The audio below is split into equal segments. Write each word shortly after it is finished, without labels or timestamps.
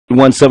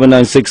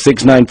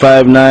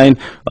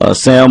281-796-6959.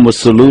 Sam was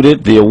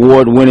saluted, the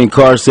award-winning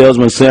car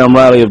salesman Sam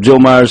Riley of Joe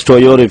Myers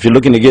Toyota. If you're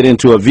looking to get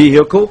into a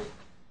vehicle,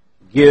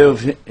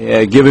 give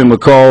him a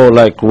call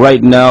like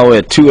right now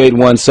at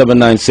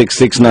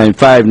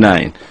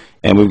 281-796-6959.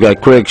 And we've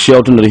got Craig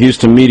Shelton of the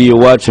Houston Media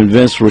Watch and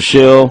Vince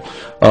Rochelle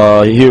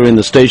here in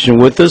the station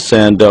with us,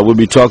 and we'll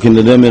be talking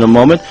to them in a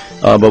moment.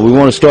 But we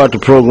want to start the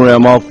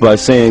program off by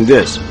saying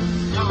this.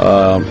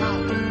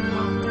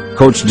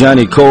 Coach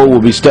Johnny Cole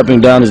will be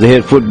stepping down as the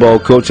head football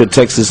coach at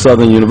Texas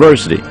Southern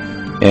University.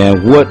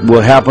 And what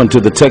will happen to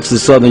the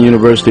Texas Southern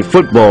University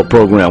football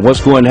program? What's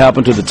going to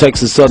happen to the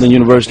Texas Southern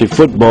University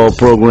football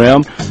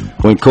program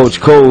when Coach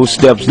Cole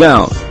steps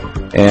down?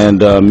 And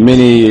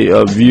many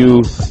of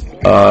you,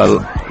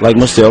 like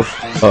myself,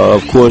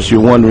 of course,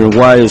 you're wondering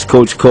why is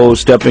Coach Cole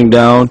stepping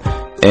down?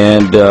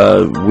 And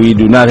we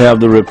do not have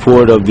the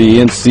report of the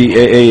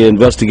NCAA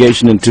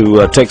investigation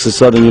into Texas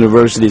Southern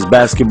University's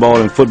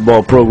basketball and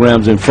football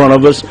programs in front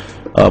of us.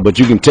 But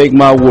you can take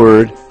my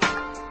word,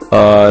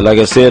 like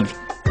I said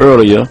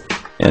earlier,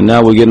 and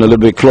now we're getting a little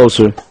bit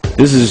closer.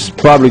 This is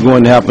probably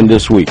going to happen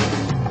this week.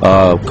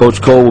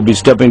 Coach Cole will be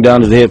stepping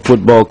down as the head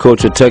football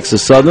coach at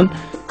Texas Southern.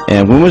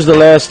 And when was the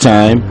last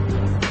time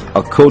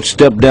a coach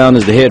stepped down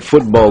as the head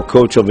football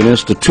coach of an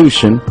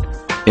institution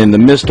in the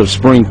midst of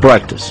spring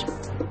practice?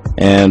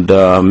 And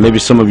maybe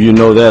some of you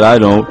know that, I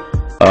don't.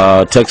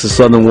 Texas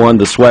Southern won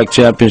the SWAC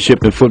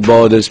championship in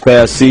football this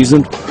past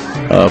season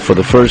for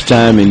the first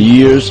time in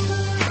years.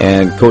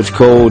 And Coach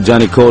Cole,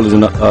 Johnny Cole, is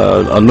an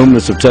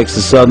alumnus of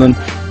Texas Southern.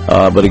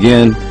 But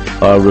again,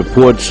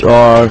 reports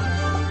are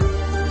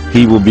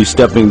he will be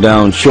stepping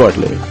down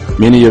shortly.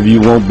 Many of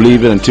you won't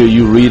believe it until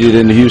you read it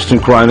in the Houston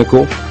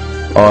Chronicle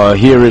or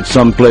hear it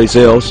someplace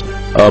else.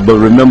 But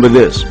remember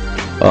this.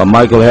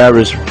 Michael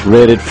Harris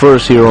read it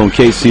first here on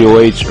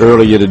KCOH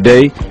earlier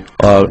today,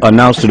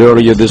 announced it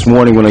earlier this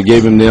morning when I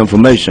gave him the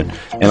information.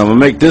 And I'm going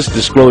to make this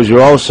disclosure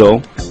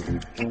also.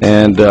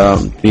 And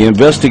the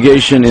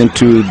investigation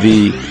into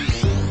the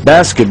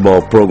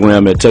basketball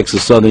program at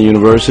Texas Southern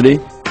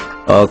University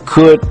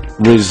could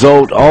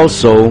result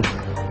also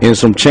in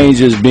some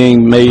changes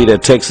being made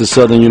at Texas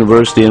Southern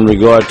University in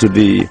regard to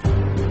the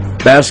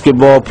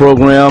basketball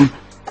program.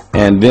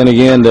 And then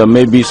again, there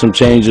may be some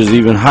changes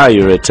even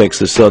higher at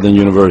Texas Southern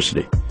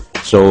University.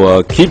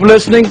 So keep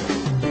listening,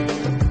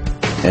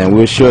 and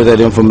we'll share that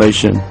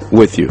information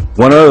with you.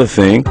 One other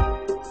thing,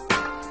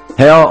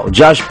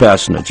 Josh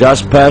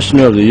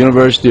Pastner of the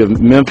University of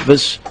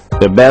Memphis,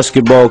 their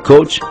basketball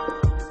coach,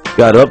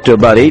 got up to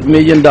about $8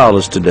 million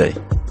today.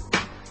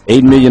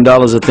 $8 million,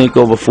 I think,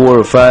 over 4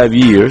 or 5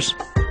 years.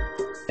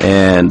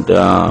 And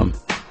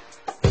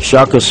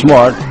Shaka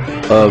Smart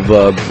of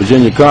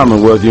Virginia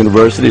Commonwealth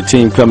University, a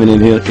team coming in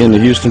here into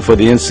Houston for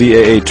the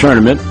NCAA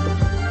tournament,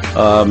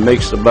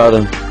 makes about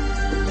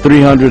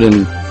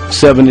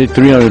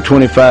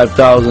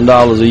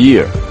 $325,000 a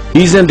year.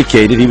 He's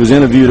indicated, he was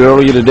interviewed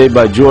earlier today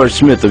by George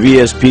Smith of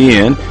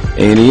ESPN,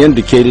 and he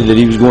indicated that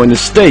he was going to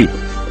stay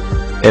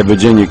at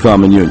Virginia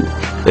Common Union,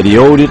 that he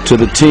owed it to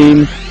the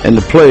team and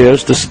the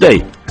players to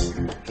stay.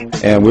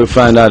 And we'll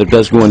find out if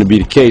that's going to be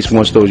the case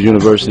once those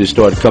universities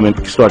start coming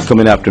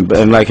after him.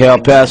 And like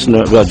Josh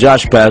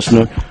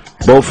Pastner,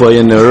 both are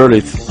in their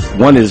early.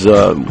 One is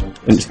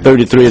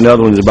 33, and the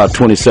other one is about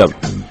 27.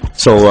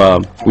 So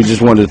we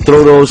just wanted to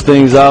throw those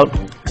things out.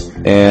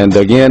 And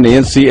again, the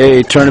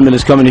NCAA tournament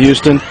is coming to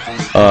Houston.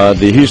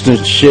 The Houston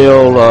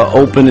Shell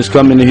Open is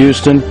coming to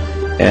Houston.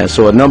 And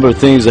so a number of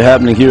things are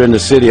happening here in the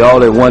city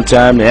all at one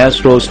time. The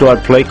Astros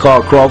start play.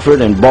 Carl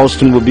Crawford and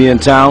Boston will be in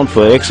town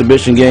for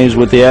exhibition games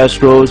with the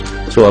Astros.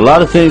 So a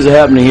lot of things are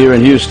happening here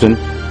in Houston.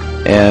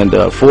 And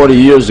 40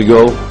 years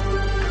ago,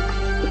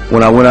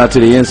 when I went out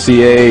to the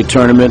NCAA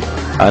tournament,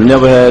 I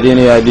never had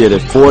any idea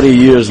that 40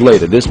 years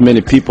later, this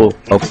many people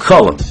of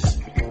color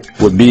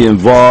would be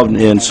involved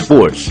in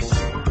sports,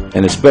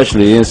 and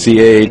especially the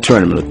NCAA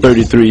tournament. A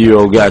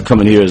 33-year-old guy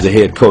coming here as the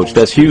head coach.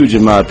 That's huge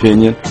in my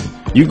opinion.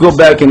 You go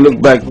back and look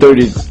back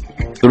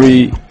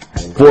 33,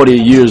 40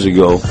 years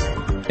ago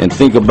and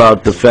think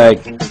about the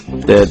fact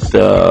that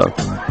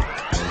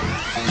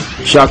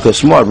Shaka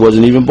Smart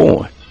wasn't even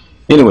born.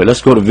 Anyway,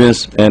 let's go to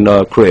Vince and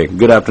Craig.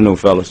 Good afternoon,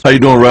 fellas. How you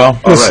doing,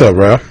 Ralph? What's up,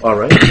 Ralph? All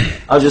right.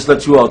 I'll just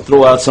let you all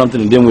throw out something,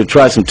 and then we'll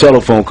try some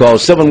telephone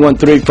calls.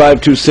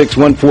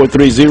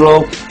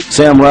 713-526-1430.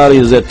 Sam Riley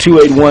is at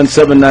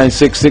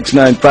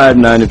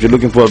 281-796-6959 if you're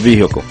looking for a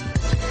vehicle.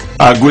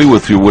 I agree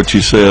with you, what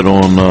you said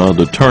on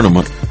the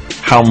tournament,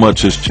 how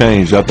much has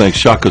changed. I think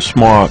Shaka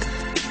Smart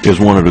is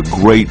one of the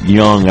great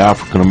young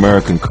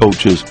African-American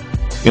coaches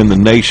in the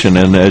nation.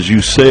 And as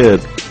you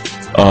said,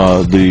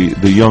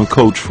 the young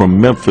coach from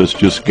Memphis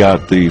just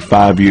got the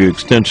 5-year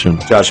extension.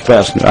 Josh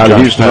Pastner, out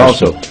of Houston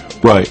also.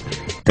 Right.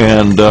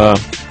 And,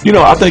 you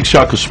know, I think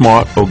Shaka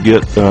Smart will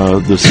get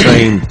the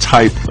same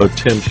type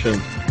attention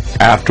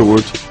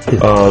afterwards.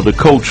 The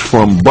coach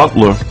from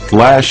Butler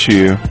last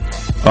year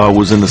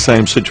was in the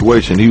same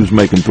situation. He was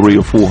making $300,000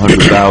 or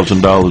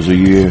 $400,000 a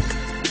year,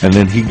 and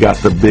then he got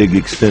the big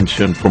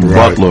extension from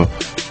Butler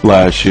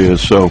last year.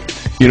 So,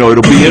 you know,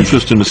 it'll be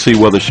interesting to see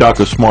whether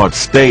Shaka Smart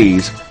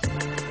stays.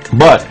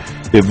 But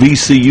if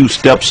VCU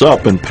steps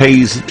up and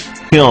pays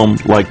him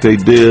like they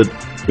did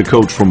the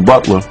coach from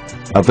Butler,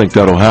 I think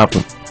that'll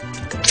happen.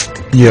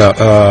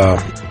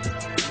 Yeah,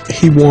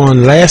 he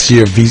won last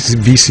year.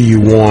 VCU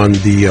won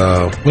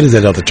the what is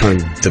that other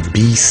tournament? The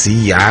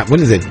BCI. What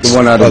is it? The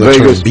one out of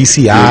Vegas.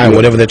 BCI,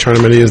 whatever that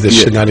tournament is that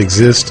should not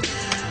exist.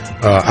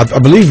 I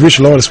believe Rich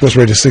Lord of Sports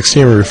Radio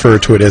 16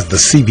 referred to it as the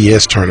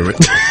CBS tournament.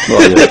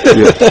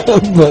 Oh,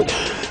 but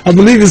I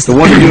believe it's the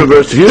one the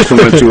University of Houston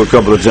went to a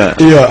couple of times.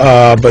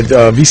 Yeah, but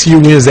VCU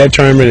wins that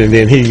tournament, and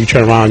then here you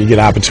turn around, you get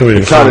an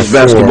opportunity. The College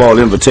Basketball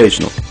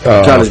Invitational.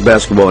 College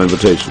Basketball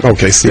Invitational.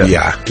 Okay,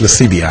 CBI, the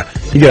CBI.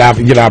 You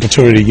get an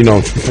opportunity, you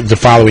know, the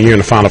following year in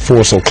the Final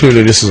Four. So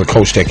clearly, this is a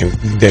coach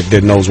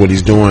that knows what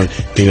he's doing.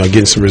 You know,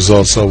 getting some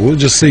results. So we'll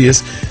just see.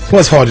 It's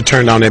hard to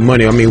turn down that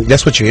money. I mean,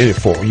 that's what you're in it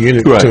for. You're in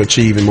it to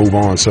achieve and move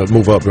on. So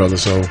move up, brother.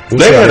 So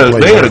they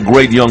had a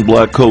great young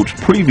black coach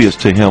previous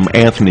to him,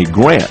 Anthony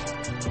Grant,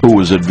 who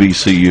was at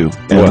VCU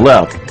and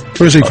left.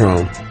 Where's he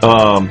from?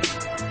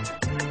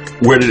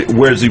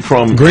 Where's he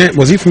from? Grant,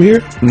 was he from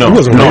here? No, he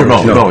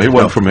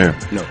wasn't from here.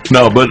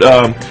 No, but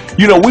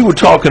you know, we were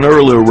talking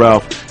earlier,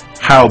 Ralph,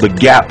 how the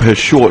gap has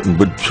shortened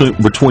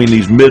between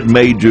these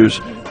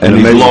mid-majors and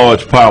these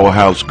large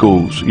powerhouse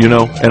schools. You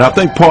know, and I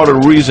think part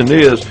of the reason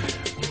is,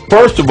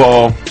 first of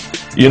all,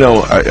 you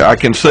know, I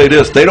can say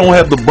this: they don't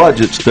have the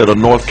budgets that a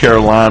North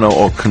Carolina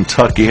or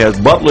Kentucky has.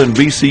 Butler and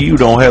VCU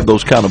don't have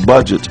those kind of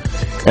budgets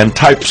and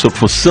types of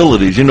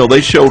facilities. You know,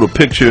 they showed a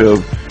picture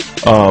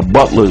of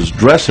Butler's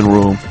dressing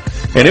room,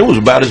 and it was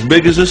about as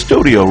big as a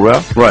studio,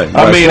 Ralph. Right.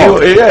 I mean,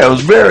 it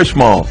was very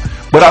small.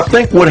 But I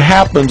think what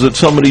happens at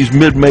some of these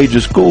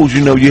mid-major schools,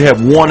 you know, you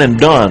have one and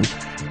done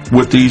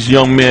with these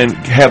young men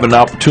having the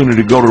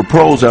opportunity to go to the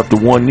pros after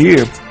 1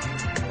 year.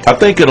 I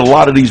think at a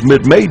lot of these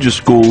mid-major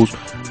schools,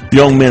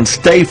 young men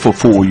stay for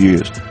 4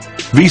 years.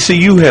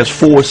 VCU has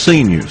 4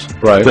 seniors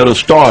that are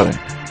starting.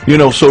 You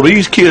know, so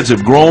these kids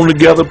have grown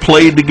together,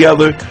 played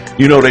together.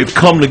 You know, they've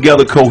come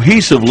together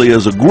cohesively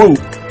as a group,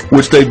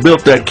 which they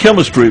built that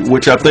chemistry,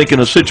 which I think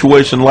in a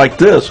situation like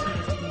this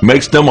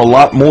makes them a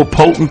lot more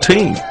potent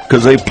team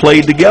because they've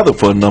played together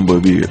for a number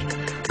of years.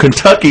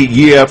 Kentucky,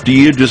 year after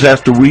year, just has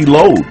to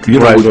reload. You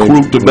know,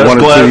 recruit the best 1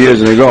 or 2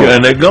 years and they're gone.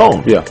 And they're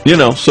gone. Yeah. You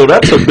know, so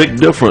that's a big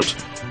difference.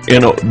 You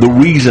know, the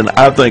reason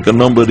I think a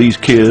number of these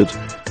kids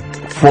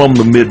from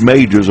the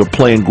mid-majors are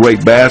playing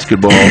great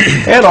basketball,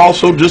 and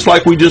also, just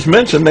like we just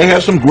mentioned, they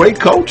have some great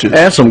coaches.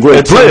 And some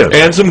great players.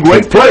 And some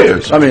great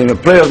players. I mean, the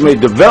players may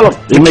develop.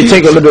 It may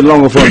take a little bit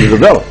longer for them to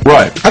develop.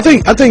 Right. I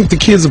think the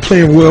kids are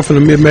playing well from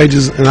the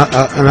mid-majors, and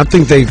I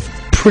think they've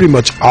pretty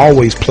much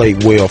always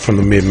played well from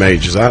the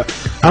mid-majors. I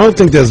don't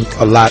think there's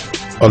a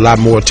lot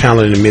more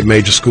talent in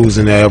mid-major schools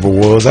than there ever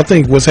was. I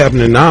think what's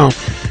happening now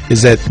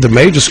is that the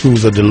major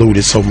schools are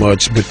diluted so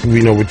much, but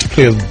you know, with the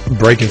players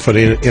breaking for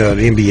the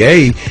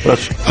NBA,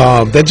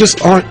 there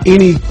just aren't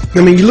any.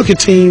 I mean, you look at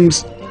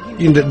teams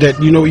your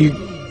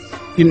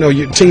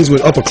teams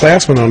with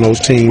upperclassmen on those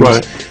teams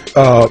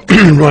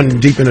run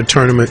deep in the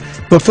tournament.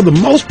 But for the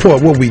most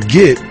part, what we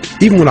get,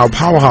 even with our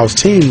powerhouse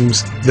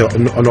teams, the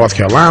North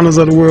Carolinas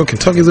of the world,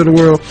 Kentucky's of the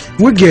world,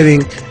 we're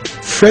getting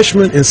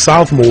freshmen and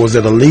sophomores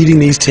that are leading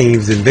these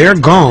teams, and they're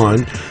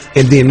gone.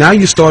 And then now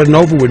you're starting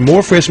over with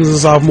more freshmen and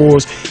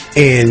sophomores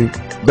and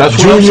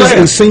juniors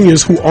and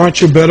seniors who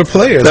aren't your better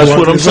players. That's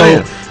what I'm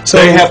saying. So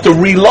they have to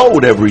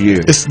reload every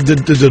year. It's the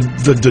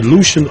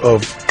dilution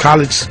of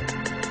college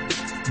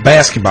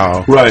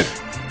basketball. Right.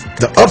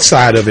 The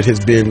upside of it has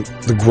been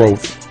the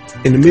growth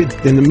in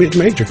the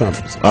mid-major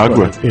conference. I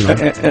agree. You know?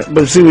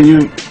 But see, when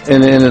you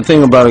and the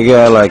thing about a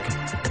guy like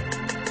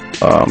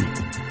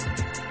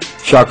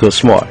Shaka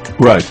Smart,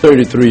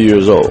 33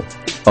 years old,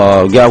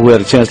 a guy who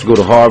had a chance to go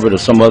to Harvard or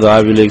some other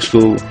Ivy League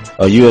school,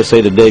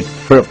 USA Today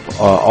prep,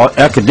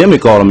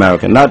 academic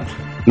All-American, not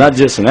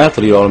just an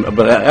athlete,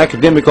 but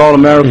academic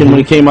All-American when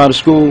he came out of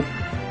school.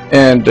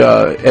 And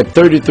at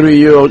 33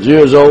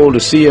 years old, to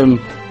see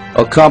him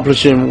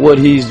accomplishing what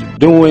he's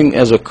doing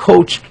as a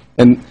coach,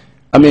 and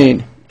I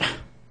mean,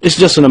 it's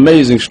just an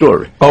amazing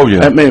story. Oh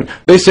yeah. I mean,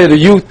 they say the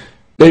youth,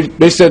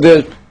 they said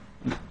that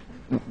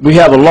we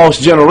have a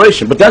lost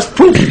generation, but that's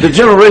proof the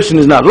generation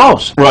is not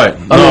lost. Right.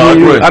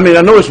 I mean,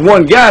 I know it's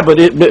one guy, but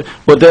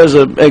there's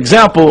an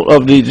example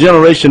of the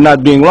generation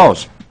not being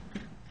lost.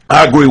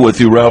 I agree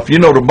with you, Ralph. You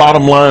know, the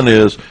bottom line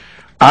is,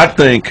 I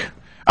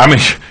mean,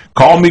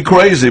 call me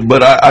crazy,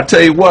 but I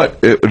tell you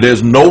what,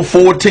 there's no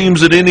 4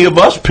 teams that any of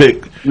us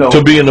pick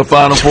to be in the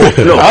Final Four.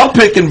 I'm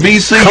picking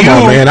VCU. Come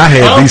on, man. I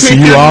had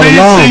VCU all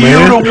along,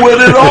 man. to win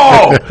it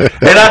all.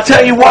 And I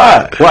tell you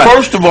why.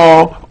 First of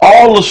all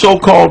the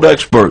so-called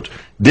experts,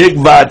 Dick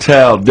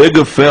Vitale,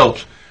 Digger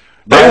Phelps,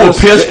 they were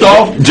pissed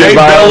off. Jay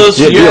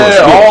Bellis,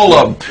 all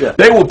of them. Yeah.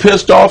 They were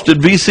pissed off that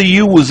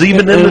VCU was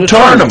even in the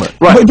tournament.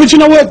 Right. But you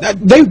know what?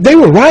 They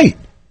were right.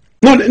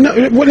 No,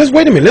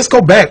 wait a minute. Let's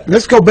go back to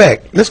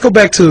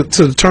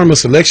the tournament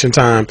selection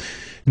time.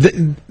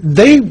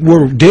 They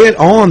were dead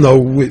on though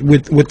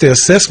with their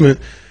assessment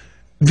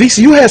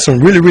VCU had some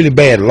really, really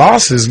bad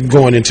losses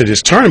going into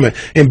this tournament.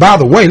 And by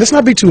the way, let's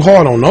not be too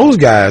hard on those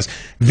guys.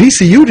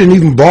 VCU didn't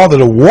even bother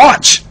to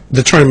watch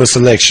the tournament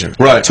selection.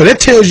 Right. So that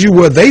tells you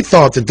where they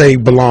thought that they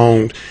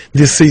belonged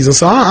this season.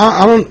 So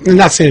I'm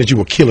not saying that you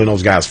were killing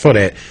those guys for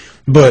that.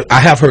 But I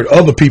have heard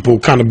other people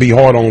kind of be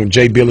hard on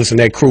Jay Billis and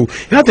that crew.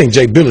 And I think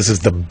Jay Billis is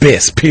the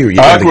best, period.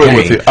 I agree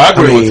with you. I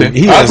agree with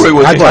you.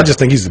 I just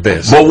think he's the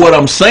best. But what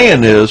I'm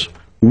saying is,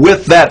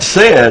 with that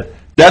said,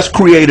 that's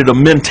created a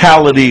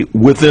mentality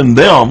within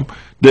them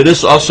that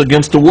it's us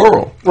against the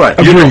world. Right.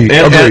 Agreed.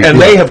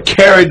 And they have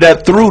carried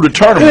that through the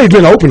tournament.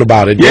 They've been open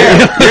about it.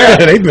 Yeah.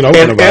 They've been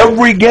open about it.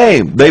 Every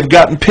game they've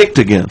gotten picked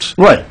against.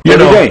 Right.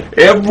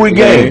 Every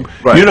game.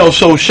 Right. You know,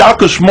 so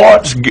Shaka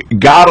Smart's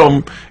got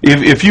them.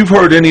 If you've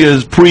heard any of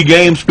his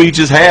pregame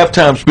speeches,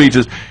 halftime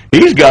speeches,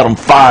 he's got them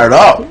fired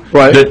up.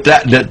 Right.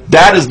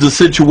 That is the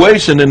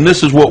situation, and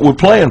this is what we're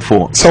playing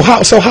for. So how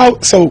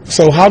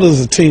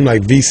does a team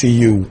like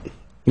VCU?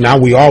 Now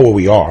we are where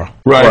we are.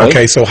 Right.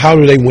 Okay. So how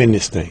do they win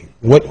this thing?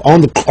 What on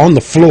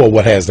the floor?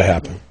 What has to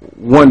happen?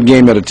 One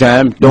game at a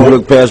time. Don't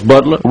look past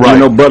Butler. Right. You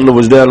know Butler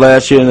was there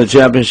last year in the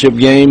championship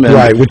game. And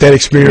Right. With that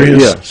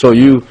experience. Yeah. So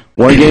you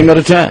one game at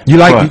a time. You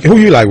like who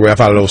you like,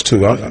 Ralph, out of those two?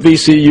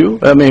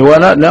 VCU. I mean, why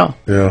not now?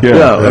 Yeah.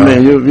 I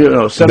mean, you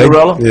know,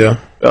 Cinderella.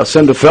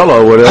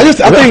 Cinderella or whatever. I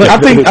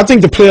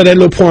think the player, that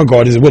little point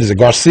guard is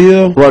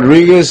Garcia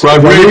Rodriguez.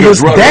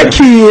 That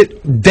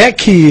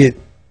kid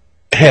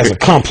has a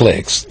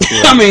complex.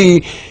 I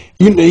mean,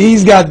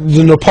 he's got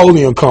the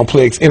Napoleon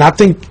complex, and I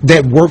think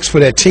that works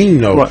for that team,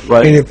 though.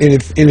 Right. And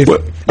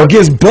if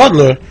against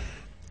Butler,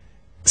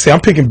 see, I'm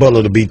picking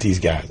Butler to beat these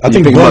guys. I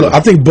think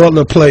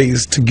Butler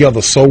plays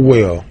together so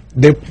well.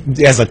 They,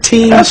 as a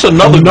team, that's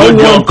another good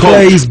young coach.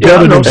 Plays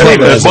better than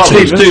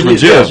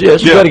Stevens. Yes,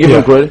 you got to give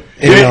him credit.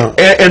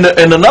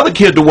 And another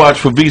kid to watch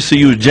for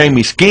VCU is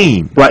Jamie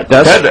Skeen. Right,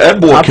 that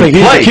boy I can think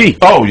play. He's the key.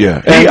 Oh yeah,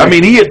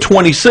 he hit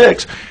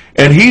 26,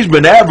 and he's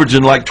been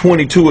averaging like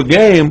 22 a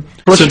game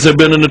since they've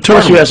been in the tournament.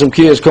 Plus, you had some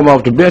kids come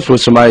off the bench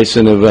with some ice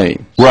in their veins.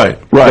 Right.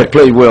 They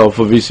played well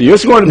for VCU.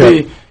 It's going to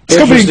be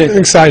interesting.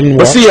 Exciting.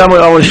 But see, I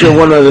want to share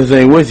one other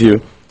thing with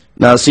you.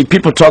 Now, see,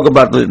 people talk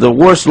about the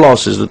worst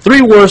losses, the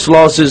three worst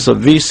losses of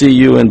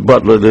VCU and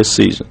Butler this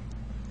season.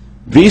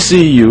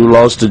 VCU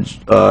lost to,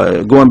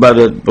 going by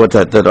the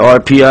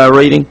RPI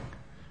rating,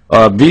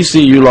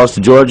 VCU lost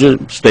to Georgia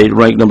State,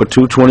 ranked number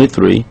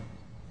 223.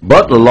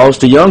 Butler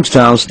lost to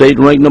Youngstown State,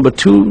 ranked number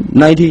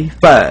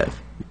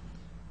 295.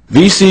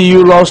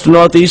 VCU lost to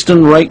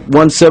Northeastern, ranked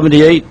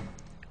 178.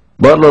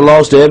 Butler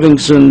lost to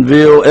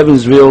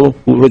Evansville,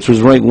 which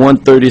was ranked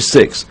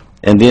 136.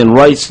 And then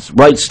Wright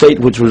State,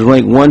 which was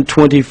ranked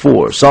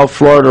 124. South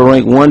Florida,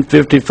 ranked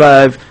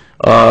 155,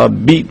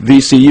 beat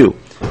VCU.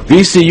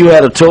 VCU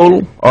had a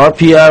total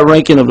RPI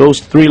ranking of those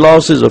three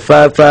losses of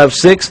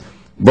 556.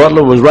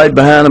 Butler was right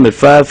behind them at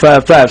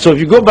 555. So if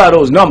you go by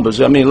those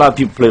numbers, I mean, a lot of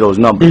people play those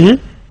numbers.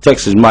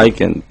 Texas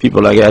Mike and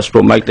people like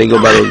Astro Mike, they go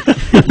by those.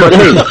 But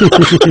hey,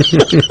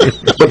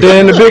 but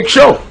they're in the big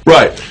show.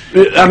 Right.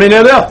 I mean,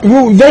 they're there.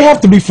 Well, they have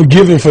to be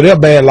forgiven for their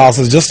bad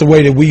losses, just the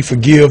way that we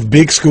forgive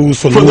big schools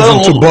for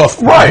losing to Butler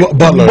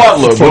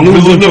for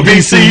losing to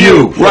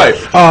VCU. Right.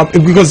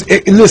 Because,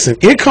 listen,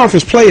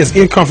 in-conference play is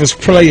in-conference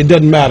play. It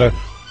doesn't matter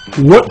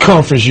what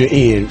conference you're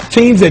in.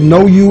 Teams that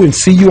know you and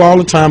see you all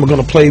the time are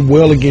going to play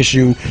well against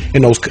you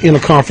in those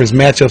inter-conference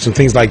matchups and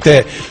things like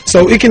that.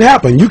 So it can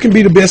happen. You can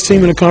be the best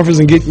team in the conference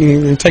and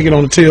take it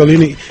on the tail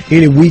any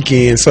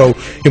weekend. So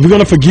if we're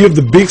going to forgive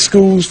the big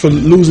schools for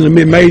losing the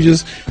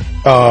mid-majors,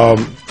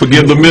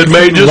 forgive the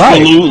mid-majors for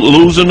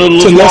losing the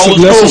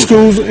lesser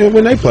schools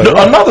when they play.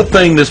 Another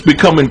thing that's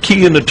becoming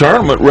key in the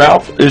tournament,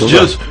 Ralph, is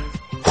just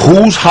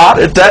who's hot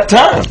at that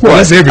time. Well,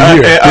 that's every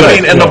year. I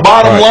mean, and the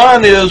bottom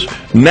line is,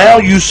 now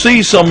you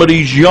see some of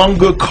these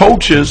younger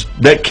coaches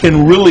that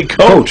can really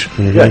coach,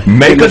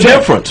 make a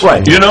difference.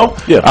 Right. You know?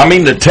 Yeah. I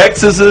mean, the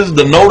Texases,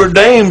 the Notre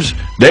Dames,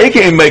 they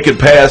can't make it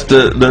past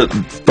the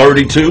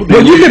 32.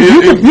 Well,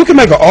 you can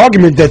make an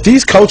argument that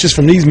these coaches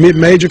from these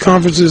mid-major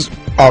conferences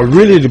are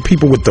really the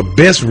people with the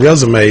best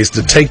resumes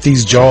to take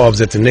these jobs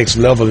at the next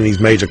level in these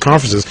major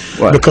conferences.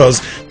 Right.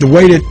 Because the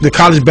way that the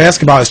college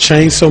basketball has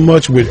changed so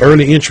much with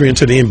early entry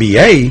into the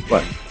NBA,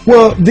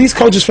 well, these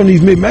coaches from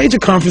these mid-major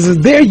conferences,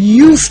 they're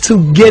used to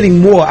getting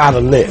more out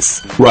of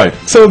less. Right.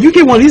 So if you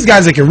get one of these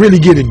guys that can really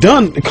get it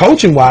done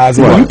coaching-wise,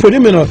 and you put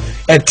him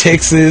at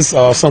Texas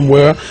or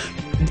somewhere,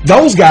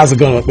 those guys are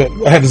going to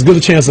have as good a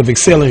chance of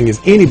excelling as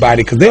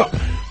anybody, because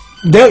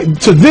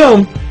to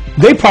them,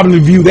 they probably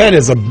view that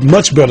as a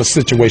much better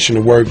situation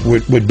to work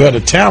with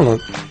better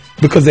talent,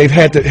 because they've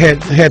had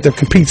to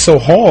compete so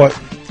hard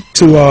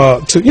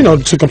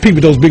to compete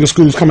with those bigger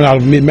schools coming out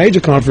of mid-major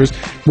conference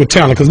with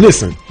talent. Because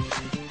listen,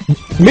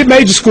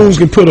 mid-major schools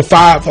can put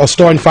a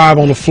starting five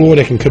on the floor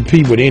that can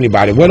compete with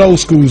anybody. Where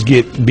those schools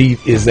get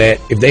beat is that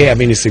if they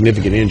have any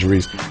significant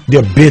injuries,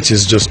 their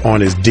benches just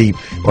aren't as deep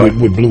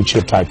with blue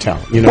chip type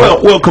talent. You know?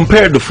 Well,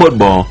 compared to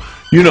football,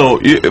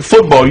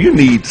 football, you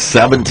need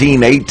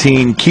 17,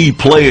 18 key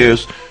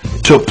players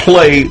to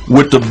play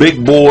with the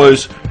big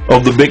boys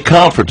of the big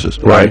conferences.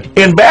 Right.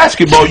 In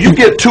basketball, you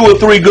get 2 or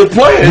 3 good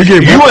players. You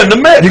in the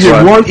mix. You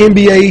get one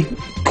NBA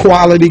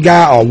quality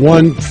guy or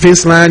one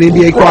fence line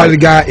NBA quality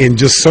guy, and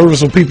just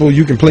serviceable people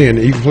you can play in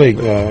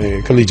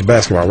collegiate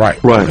basketball. Right.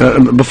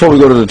 Before we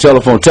go to the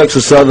telephone,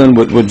 Texas Southern,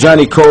 with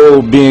Johnny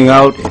Cole being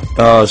out,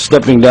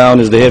 stepping down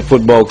as the head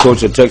football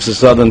coach at Texas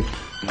Southern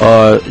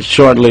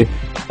shortly,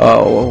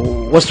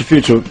 what's the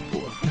future?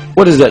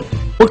 What is that?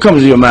 What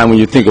comes to your mind when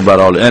you think about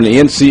all that? And the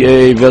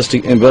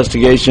NCAA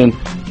investigation,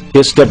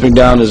 his stepping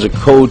down as a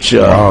coach.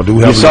 You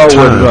saw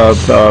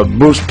with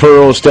Bruce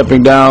Pearl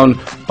stepping down,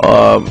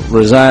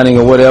 resigning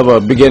or whatever,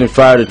 getting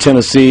fired at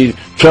Tennessee.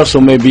 Tressel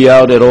may be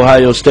out at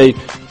Ohio State.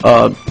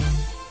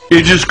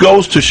 It just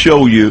goes to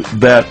show you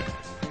that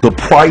the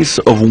price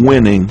of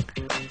winning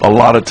a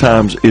lot of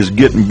times is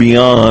getting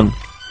beyond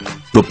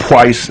the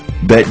price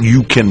that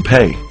you can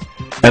pay.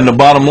 And the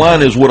bottom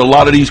line is what a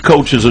lot of these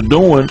coaches are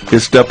doing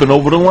is stepping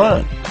over the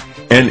line.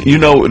 And, you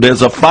know,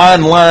 there's a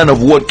fine line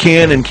of what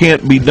can and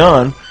can't be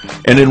done.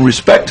 And in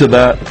respect to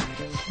that,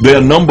 there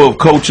are a number of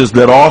coaches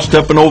that are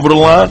stepping over the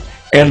line.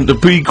 And to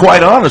be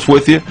quite honest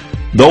with you,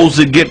 those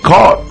that get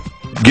caught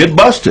get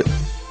busted.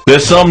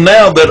 There's some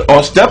now that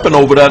are stepping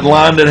over that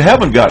line that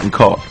haven't gotten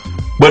caught.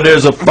 But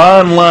there's a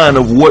fine line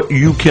of what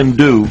you can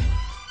do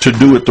to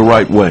do it the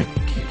right way.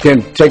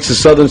 Can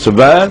Texas Southern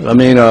survive? I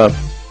mean,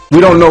 we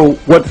don't know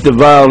what the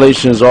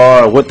violations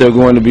are or what they're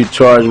going to be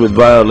charged with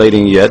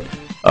violating yet.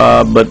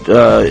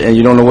 And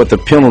you don't know what the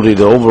penalty,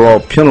 the overall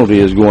penalty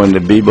is going to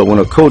be. But when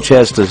a coach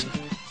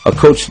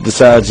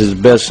decides his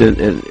best in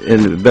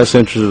the best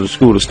interest of the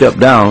school to step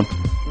down,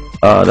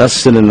 that's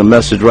sending the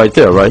message right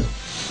there, right?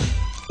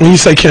 When you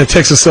say can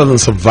Texas Southern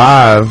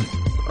survive,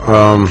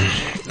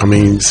 I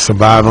mean,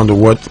 survive under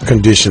what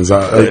conditions?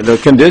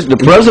 The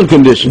present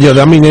conditions.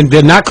 Yeah, I mean,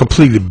 they're not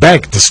completely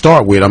back to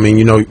start with. I mean,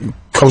 you know,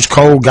 Coach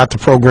Cole got the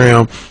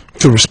program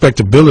to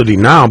respectability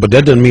now, but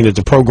that doesn't mean that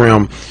the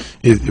program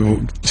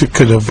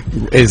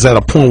is at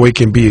a point where it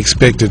can be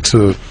expected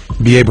to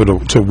be able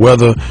to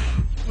weather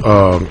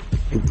a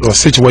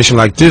situation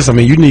like this. I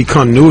mean, you need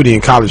continuity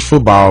in college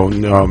football,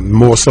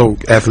 more so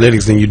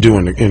athletics than you do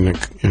in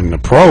the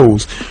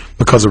pros,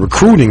 because of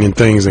recruiting and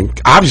things.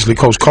 And obviously,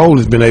 Coach Cole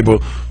has been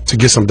able to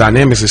get some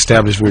dynamics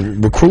established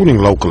with recruiting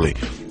locally.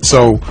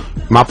 So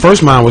my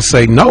first mind would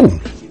say no.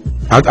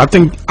 I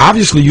think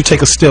obviously you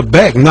take a step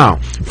back now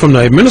from the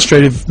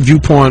administrative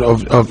viewpoint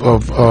of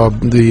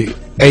the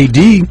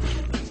AD.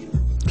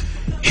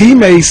 He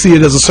may see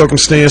it as a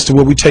circumstance to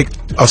where we take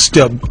a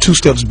step, 2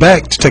 steps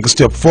back to take a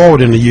step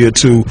forward in a year or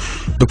two,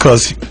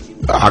 because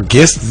I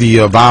guess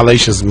the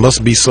violations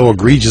must be so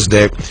egregious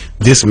that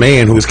this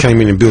man who has came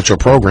in and built your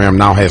program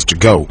now has to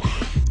go.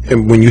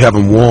 And when you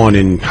haven't won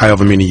in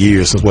however many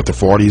years, since what, the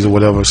 40s or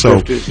whatever. So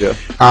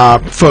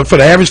for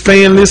the average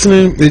fan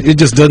listening, it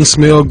just doesn't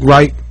smell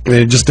right, and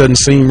it just doesn't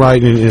seem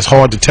right, and it's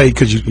hard to take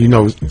because you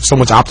know so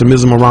much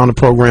optimism around the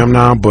program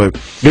now. But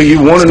do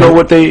you want to know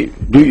what they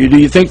do?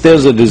 You think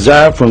there's a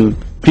desire from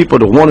people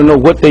to want to know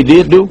what they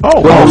did do?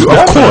 Oh, well,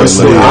 of course.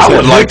 I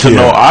would like to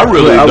know. I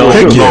really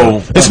don't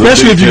know.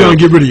 Especially if you're going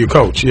to get rid of your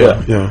coach.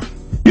 Yeah.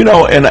 You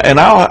know, and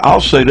I'll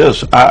say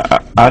this.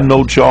 I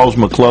know Charles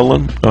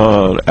McClellan,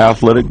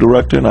 athletic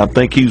director, and I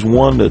think he's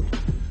one that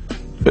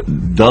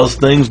does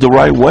things the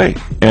right way.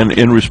 And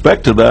in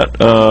respect to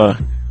that,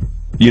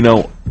 you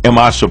know, am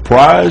I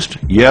surprised?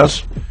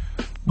 Yes.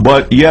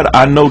 But yet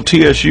I know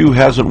TSU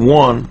hasn't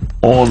won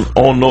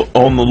on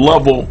the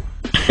level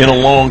in a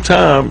long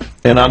time,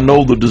 and I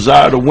know the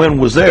desire to win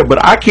was there,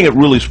 but I can't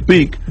really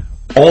speak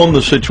on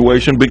the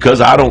situation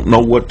because I don't know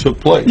what took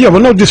place. Yeah, well,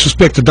 no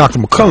disrespect to Dr.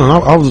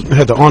 McCullen. I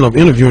had the honor of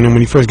interviewing him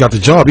when he first got the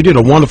job. He did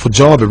a wonderful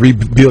job at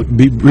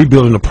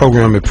rebuilding the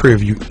program at Prairie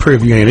View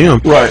A&M.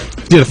 Right.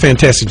 He did a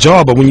fantastic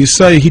job, but when you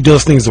say he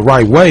does things the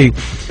right way,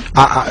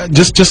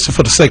 just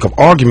for the sake of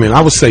argument,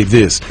 I would say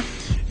this.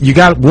 You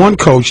got one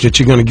coach that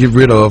you're going to get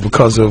rid of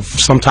because of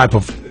some type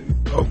of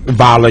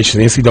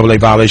violations, NCAA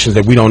violations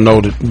that we don't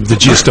know the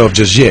gist of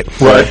just yet.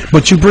 Right.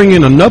 But you bring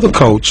in another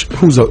coach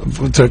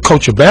to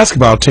coach your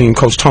basketball team,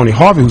 Coach Tony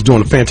Harvey, who's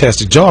doing a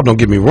fantastic job, don't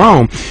get me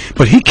wrong,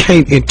 but he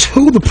came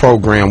into the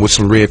program with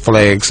some red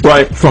flags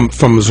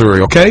from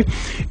Missouri, okay?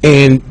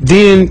 And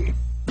then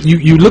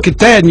you look at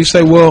that and you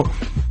say, well,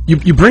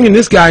 you bringing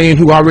this guy in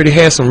who already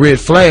has some red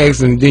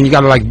flags, and then you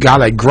got a guy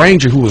like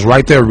Granger, who was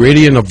right there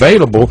ready and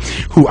available,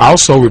 who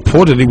also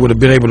reportedly would have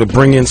been able to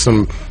bring in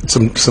some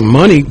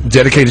money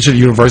dedicated to the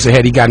university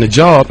had he gotten a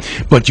job.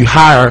 But you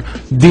hire,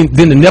 then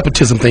the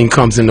nepotism thing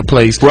comes into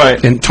place,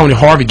 right? And Tony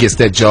Harvey gets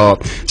that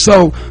job.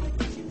 So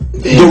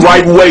the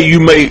right way, you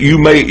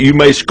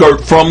may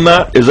skirt from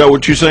that. Is that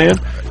what you're saying?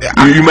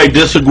 You may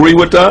disagree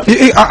with that.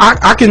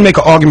 I can make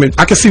an argument.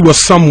 I can see where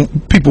some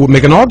people would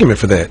make an argument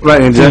for that.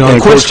 Right, exactly.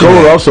 And Coach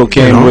Cole also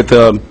came with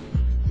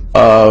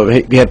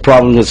he had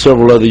problems with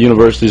several other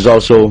universities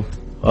also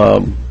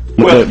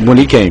when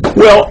he came.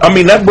 Well, I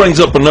mean, that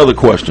brings up another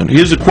question.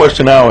 Here's a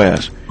question I'll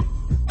ask: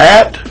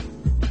 at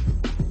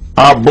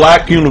our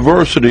black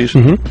universities,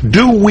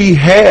 do we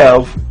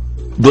have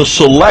the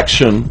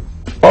selection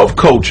of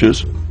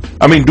coaches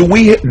I mean, do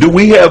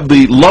we have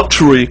the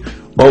luxury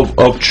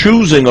of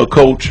choosing a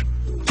coach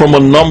from a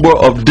number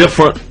of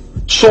different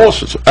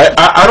sources?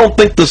 I don't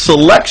think the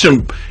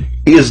selection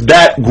is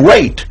that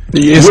great.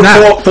 It's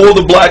not for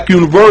the black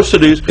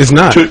universities. It's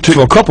not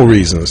for a couple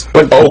reasons.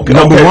 Okay,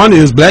 Number one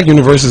is black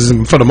universities,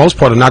 for the most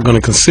part, are not going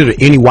to consider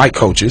any white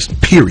coaches.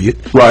 Period.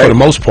 Right. For the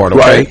most part,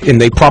 okay, Right. and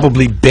they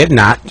probably bet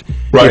not.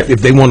 Right.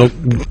 If they want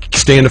to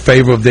stay in the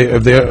favor of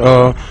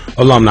their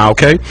alumni,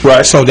 okay.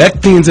 Right. So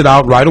that thins it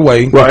out right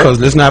away. Right. Because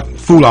let's not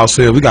fool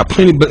ourselves. We got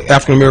plenty of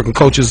African American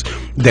coaches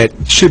that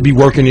should be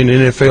working in the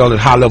NFL at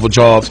high level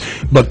jobs,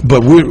 but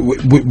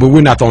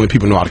we're not the only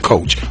people who know how to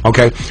coach.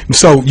 Okay.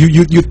 So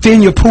you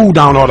thin your pool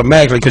down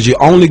automatically because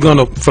you're only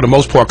gonna, for the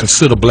most part,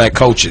 consider black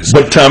coaches.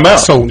 But time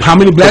out. So how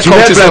many black You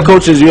had coaches? black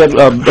coaches. You had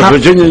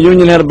Virginia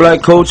Union had a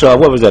black coach.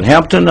 What was that?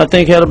 Hampton, I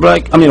think, had a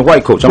black. I mean, a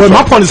white coach. Well,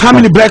 my point is, how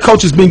many black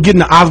coaches been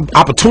getting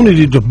the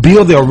opportunity to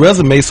build their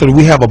resume so that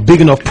we have a big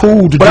enough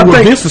pool to do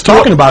what Vince is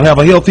talking about, have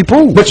a healthy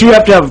pool. But you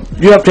have to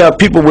have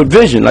people with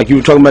vision, like you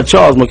were talking about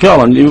Charles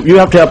McClellan. You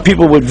have to have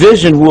people with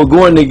vision who are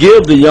going to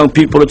give the young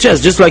people a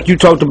chance, just like you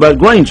talked about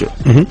Granger.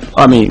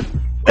 I mean,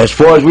 as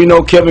far as we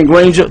know, Kevin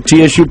Granger,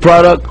 TSU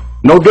product,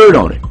 no dirt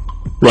on it.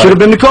 Right. Should have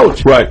been the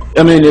coach. Right.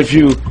 I mean, if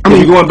you're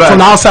going back from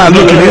the outside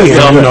looking in, you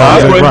know, I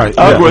agree. right?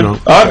 I agree. You know.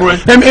 I agree.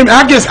 And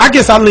I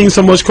guess I lean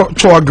so much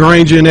toward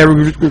Granger and that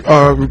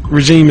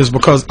regime is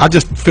because I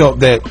just felt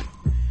that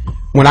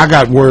when I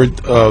got word,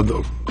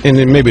 and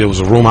then maybe it was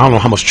a rumor, I don't know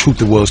how much truth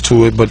there was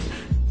to it, but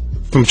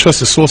from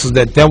trusted sources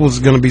that was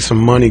going to be some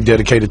money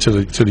dedicated to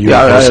the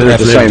university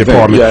athletic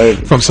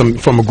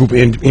department from a group of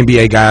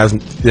NBA guys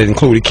that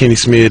included Kenny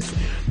Smith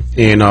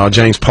and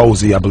James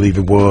Posey, I believe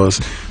it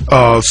was.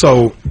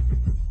 So.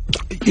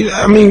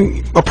 I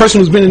mean, a person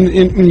who's been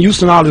in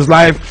Houston all his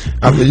life,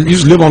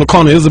 used to live on the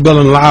corner,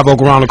 Isabella and Live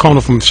Oak around the corner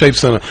from Shape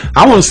Center.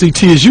 I want to see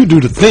TSU do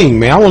the thing,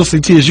 man. I want to see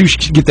TSU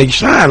get their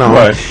shine on.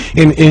 Right.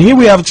 And here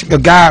we have a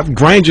guy,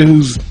 Granger,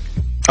 who's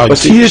a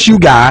TSU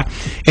guy,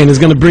 and is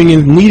going to bring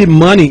in needed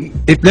money.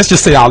 Let's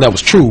just say all that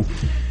was true.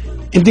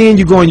 And then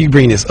you go and you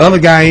bring this other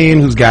guy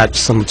in who's got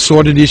some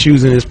sordid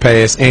issues in his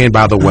past, and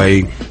by the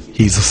way,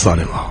 he's a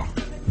son-in-law.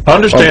 I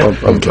understand.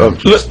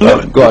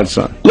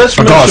 Godson. Let's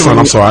Godson,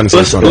 I'm sorry, I didn't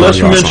say son-in-law. Let's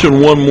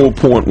mention one more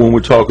point when we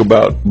talk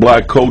about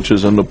black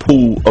coaches and the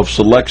pool of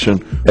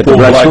selection At for the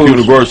black schools?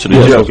 universities.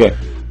 Yes, Yes. okay.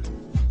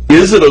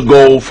 Is it a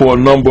goal for a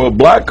number of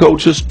black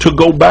coaches to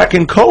go back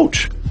and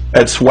coach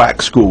at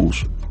SWAC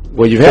schools?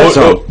 Well, you've had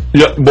some.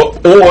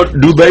 Or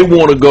do they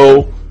want to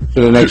go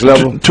to the next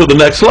level? To the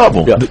next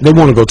level. Yeah. They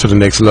want to go to the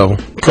next level.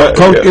 You're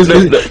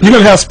going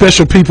to have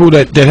special people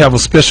that have a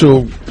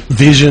special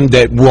vision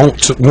that want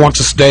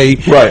to stay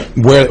right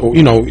where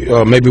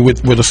maybe with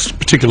a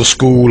particular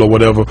school or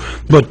whatever.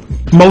 But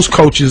most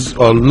coaches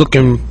are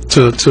looking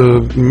to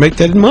make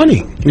that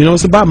money.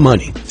 It's about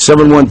money.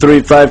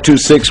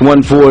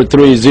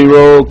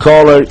 713-526-1430.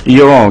 Caller,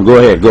 you're on. Go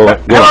ahead. Go.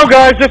 Hello,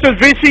 guys. This is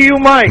VCU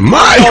Mike.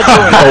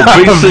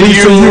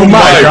 VCU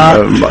Mike.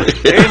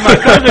 Hey, my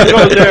cousin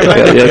goes there,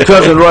 man. Yeah,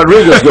 cousin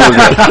Rodriguez goes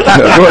there.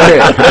 Go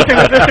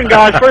ahead. Listen,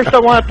 guys. First, I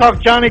want to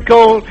talk Johnny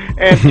Cole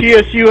and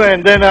TSU,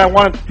 and then I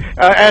want to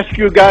ask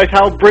you guys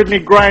how Brittany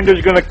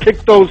Grinder's going to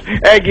kick those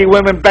Aggie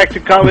women back to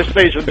College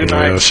Station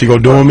tonight. She going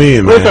to do them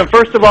in, man. Listen,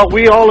 first of all,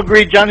 we all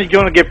agree Johnny's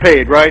going to get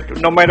paid, right?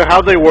 No matter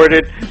how they word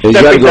it,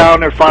 stepping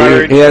down or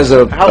fired. He has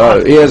a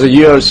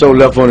year or so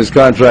left on his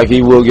contract.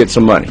 He will get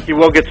some money. He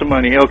will get some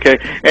money, okay.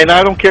 And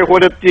I don't care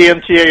what the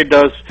NCAA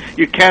does.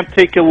 You can't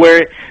take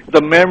away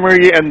the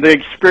memory and the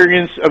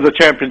experience of the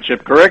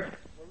championship, correct?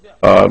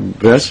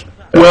 Vince?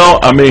 Well,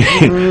 I mean,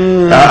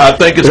 I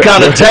think it's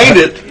kind of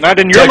tainted. Not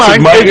in your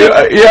mind.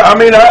 Yeah, I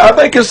mean, I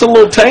think it's a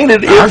little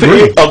tainted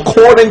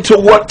according to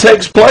what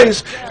takes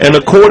place and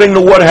according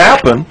to what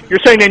happened. You're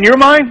saying in your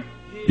mind?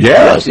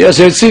 Yes. Yes.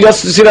 See,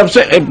 that's what I'm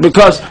saying.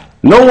 Because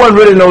no one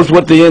really knows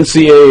what the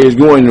NCAA is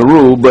going to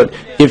rule. But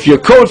if your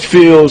coach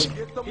feels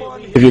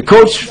he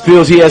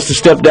has to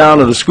step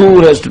down, or the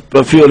school has to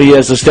feel he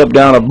has to step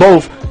down, or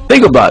both,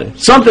 think about it.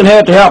 Something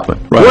had to happen.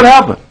 Right. What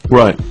happened?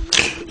 Right.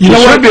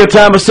 It should be a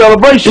time of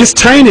celebration. It's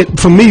tainted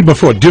for me, but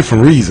for a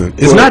different reason.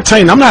 It's not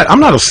tainted. I'm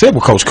not upset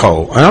with Coach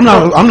Cole, and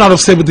I'm not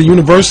upset with the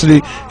university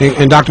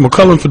and Dr.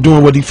 McCullum for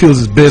doing what he feels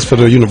is best for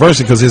the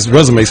university, because his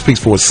resume speaks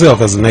for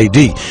itself as an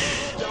AD.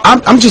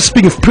 I'm just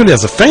speaking purely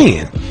as a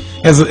fan,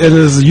 as a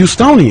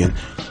Houstonian.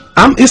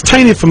 It's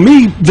tainted for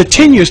me. The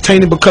tenure is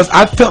tainted because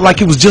I felt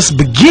like it was just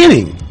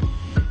beginning,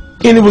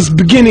 and it was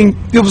beginning.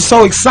 It was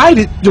so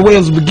excited the way it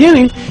was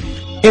beginning,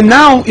 and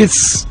now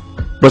it's.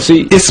 But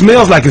see, it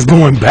smells like it's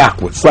going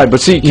backwards. Right,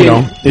 but see, you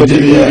have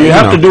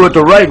to know. do it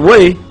the right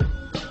way,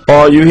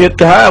 or you hit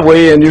the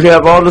highway and you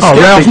have all the. Oh,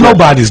 Ralph,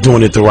 nobody's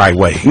doing it the right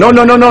way. No.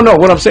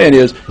 What I'm saying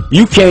is,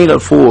 you can't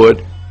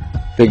afford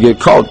to get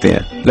caught.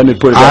 Then let me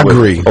put it that way. I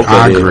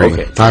agree.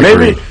 Okay. I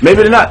agree.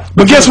 Maybe they're not.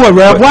 But guess what,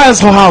 Ralph? Why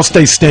is Ohio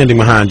State standing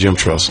behind Jim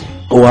Tressel?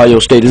 Ohio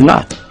State is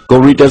not. Go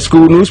read that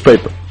school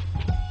newspaper.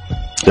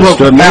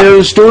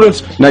 The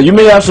students. Now you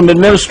may have some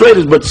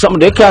administrators, but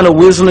they're kind of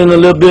whistling a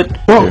little bit.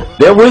 Well,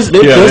 they're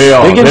whistling. They're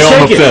on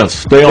the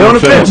fence. They're on the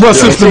fence. Well,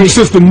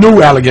 since the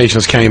new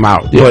allegations came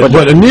out,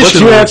 but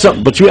initially,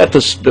 but you had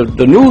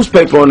the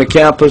newspaper on the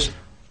campus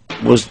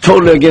was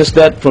totally against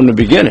that from the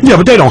beginning. Yeah,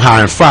 but they don't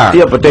hire and fire.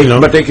 Yeah, but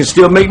they can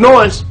still make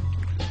noise,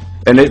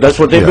 and that's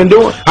what they've been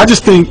doing. I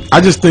just think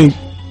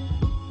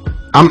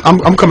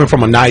I'm coming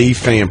from a naive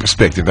fan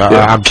perspective.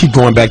 I keep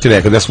going back to that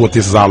because that's what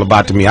this is all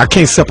about to me. I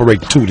can't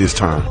separate the two this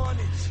time.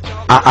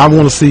 I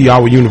want to see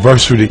our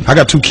university. I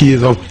got 2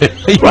 kids on there.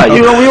 We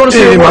want to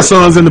see my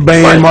son's in the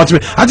band.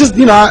 Right. I just,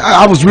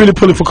 I was really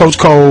pulling for Coach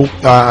Cole in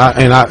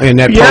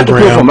that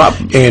program,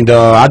 and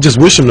I just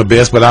wish him the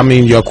best. But I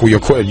mean, your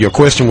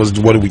question was,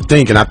 what do we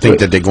think? And I think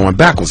that they're going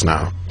backwards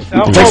now.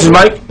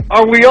 Mike,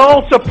 are we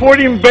all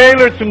supporting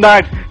Baylor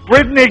tonight?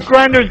 Brittany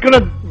Grinder is going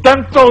to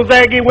dunk those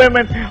Aggie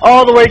women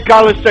all the way to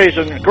College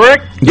Station,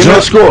 correct? Give me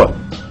a score.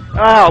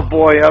 Oh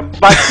boy,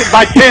 by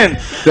 10.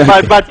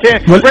 by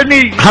 10.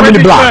 Brittany, how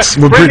many blocks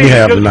will Brittany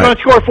have tonight? Going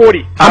to score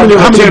 40. How many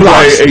blocks? 10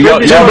 blocks.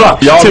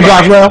 10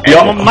 blocks, Ralph?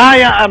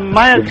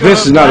 Maya.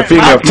 This is not a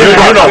female.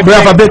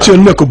 Ralph, I bet you a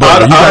nickel,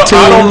 brother. You got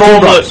 10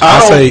 I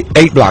say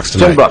 8 blocks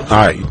tonight. 10 blocks. All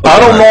right. I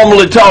don't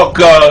normally talk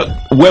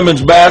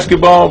women's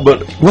basketball,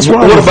 but what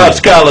about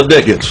Skylar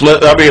Diggins?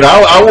 I mean,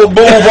 I will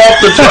move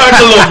off the track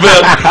a little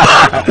bit.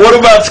 What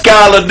about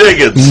Skylar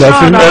Diggins?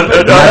 Nothing.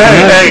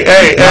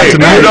 Hey, you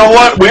know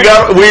what?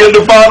 We in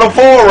the Final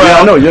Four round. Yeah,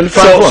 I know, you're in the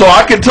Final Four. So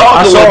I can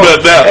talk a little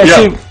bit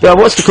now.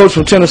 What's the coach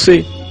from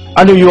Tennessee?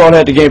 I knew you all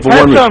had the game for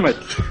 1 week.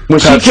 When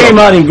she came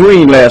out in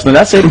green last night,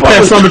 I said,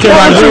 Pat Summitt came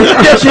out in green?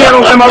 Yeah, she had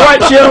on, am I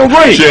right? She had on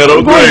green. She had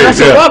on green. I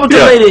said, why would the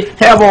lady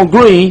have on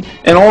green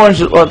and orange?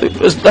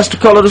 That's the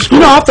color of the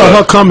school. I thought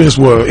her comments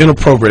were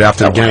inappropriate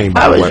after the game,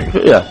 by the way.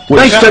 Yeah.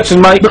 Thanks, Texas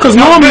Mike. Because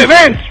normally...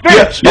 Vince.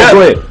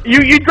 Go ahead.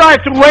 You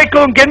drive to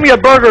Waco and get me a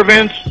burger,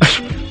 Vince.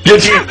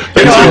 Get you a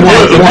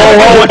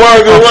whole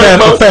burger.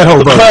 A fat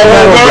whole burger.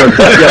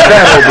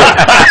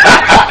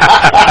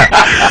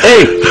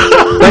 Hey,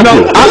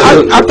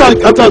 I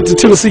thought the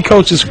Tennessee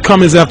coaches'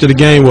 comments after the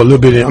game were a little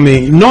bit. I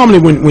mean, normally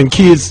when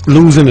kids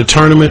lose in the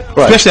tournament,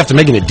 especially after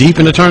making it deep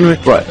in the tournament,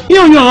 you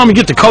know,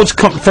 get the coach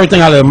first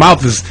thing out of their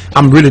mouth is,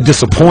 "I'm really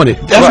disappointed."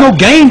 There's no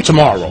game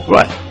tomorrow.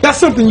 Right. That's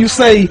something you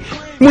say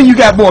when you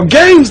got more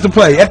games to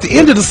play. At the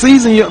end of the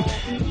season,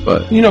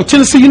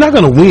 Tennessee, you're not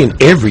going to win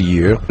every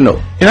year.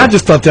 No. And I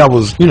just thought that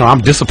was, I'm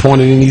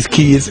disappointed in these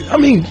kids. I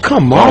mean,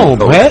 come on,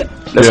 Pat.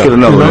 Let's get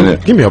another one in there.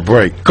 Give me a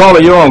break.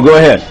 Caller, you're on. Go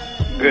ahead.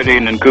 Good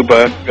evening,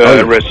 Cooper.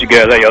 Rest of you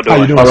guys. How y'all doing?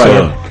 How you doing, all right,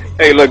 sir?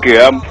 Hey, look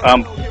here.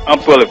 I'm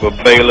pulling for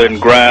Baylor and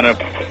Griner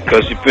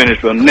because you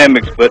finished with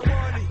Nemec, but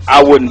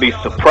I wouldn't be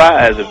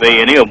surprised if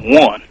A&M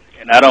won.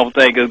 And I don't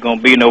think it's going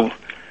to be no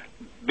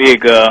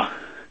big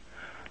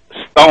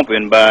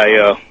stomping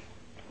by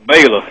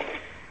Baylor.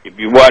 If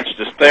you watch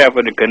the staff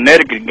of the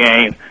Connecticut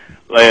game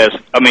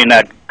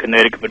not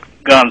Connecticut, but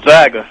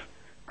Gonzaga.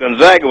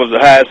 Gonzaga was the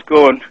highest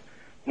scoring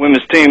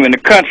women's team in the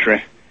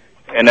country.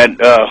 And that,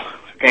 I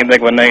can't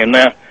think of her name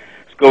now,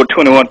 scored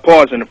 21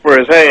 points in the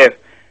first half.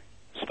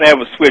 Staff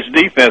was switched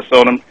defense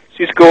on them.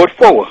 She scored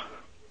 4.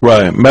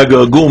 Right,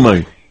 Mega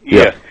Agume.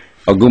 Yeah.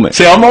 Agume.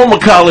 See, I'm on my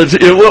college.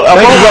 I'm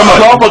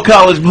on my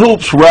college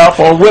hoops, Ralph.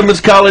 On women's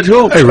college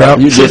hoops. Hey,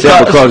 Ralph, you just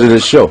that because of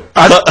this show.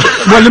 Well,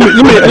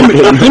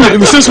 let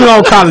me since we're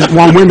on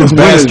women's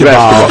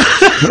basketball,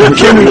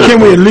 can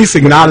we at least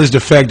acknowledge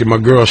the fact that my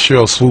girl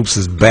Cheryl Swoops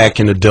is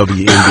back in the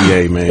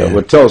WNBA, man? Yeah,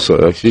 with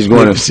Tulsa, she's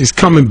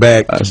coming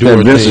back to do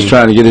her Vince thing. is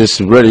trying to get his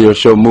radio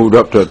show moved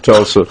up to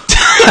Tulsa.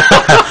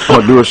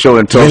 Or do a show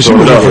in Tulsa. She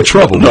looking for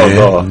trouble, man.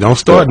 No. Don't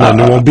start nothing.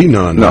 There won't be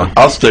none. No,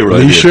 I'll stay right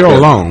here. Leave Cheryl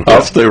alone.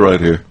 I'll stay right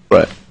here.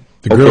 Right.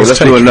 The okay, let's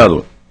do another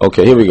one.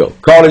 Okay, here we go.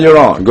 Caller, you're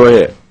on. Go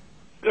ahead.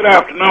 Good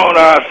afternoon,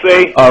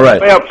 RC. All right.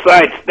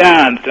 Website's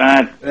down,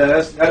 son. Yeah,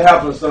 that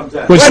happens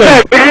sometimes. What's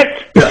that, Vince?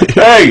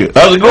 Hey,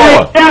 how's it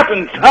going?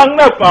 Captain's hung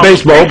up on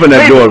Baseball, open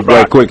that door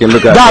right quick and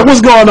look at Doc,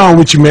 what's going on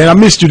with you, man? I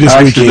missed you this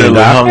weekend,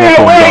 Doc.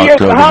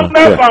 Hung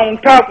up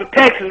on top of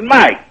Texas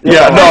Mike.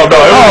 Yeah, no.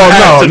 No.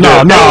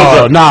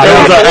 It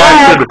was an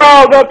accident.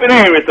 Called up and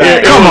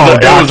everything. Come on,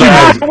 Doc.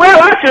 Well,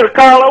 I should have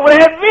called over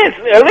here, Vince.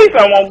 At least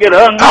I won't get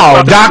hung up. Oh,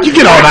 Doc, you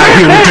get on out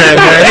here with that,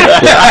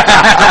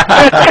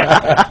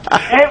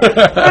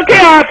 man. Okay,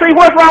 RC,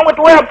 what's wrong with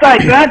the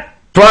website, son?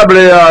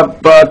 Probably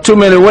too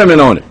many women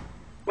on it.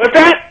 What's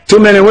that? Too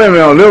many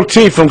women on it. Little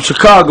T from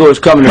Chicago is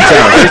coming to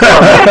town.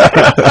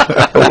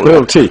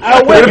 Little T.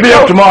 It'll be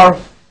up tomorrow.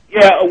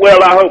 Yeah,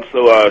 well, I hope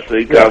so,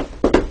 RC, because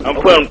I'm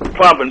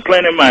pumping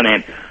plenty of money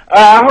in.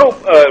 I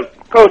hope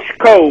Coach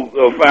Cole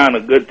will find a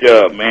good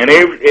job, man.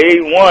 He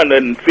won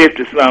in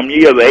 50-some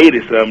years,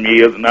 80-some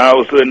years, and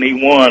all of a sudden he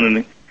won,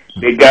 and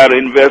they got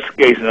an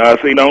investigation.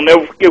 RC, don't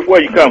never forget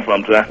where you come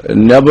from, son.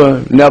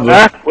 Never.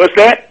 Huh? What's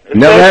that?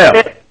 Never have.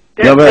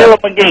 Never tell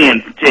have. him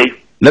again, Chief.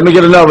 Let me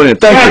get another one in.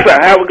 Thank you. Yes,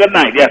 sir. Have a good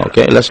night. Yes.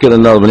 Okay, let's get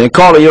another one in.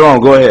 Caller, you're on.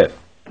 Go ahead.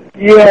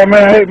 Yeah,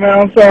 man. Hey, man,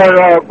 I'm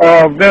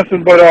sorry,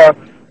 Vincent, but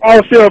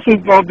all Cheryl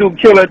Swoops gonna do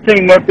kill that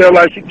team up there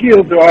like she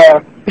killed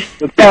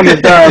The thunder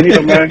down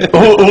here, man.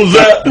 Who's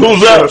that?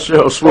 Who's that?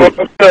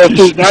 I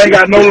ain't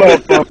got no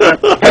love for her.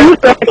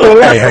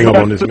 Hey, hang up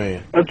on this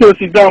man. Until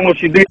she done what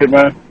she did,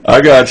 man.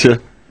 I got you.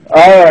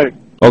 All right.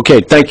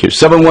 Okay, thank you.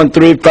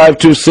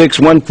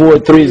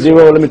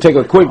 713-526-1430. Let me take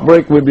a quick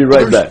break. We'll be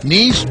right back.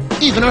 Knees,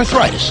 even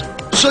arthritis.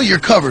 So you're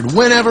covered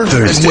whenever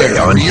Thursday and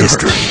wherever on you're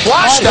History.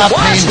 hurt. Stop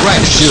pain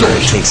right Sure,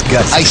 it source. takes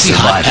guts to Icy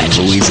hot survive in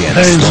patches. Louisiana.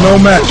 There's no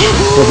match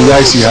for the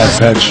icy hot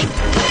patch.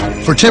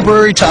 For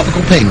temporary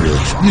topical pain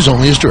relief, use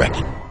only as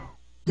directed.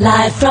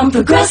 Live from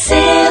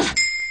Progressive.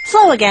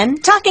 Flo again,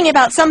 talking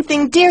about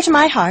something dear to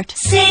my heart.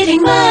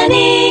 Saving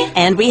money.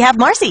 And we have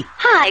Marcy.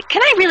 Hi,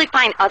 can I really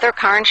find other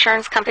car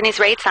insurance companies'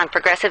 rates on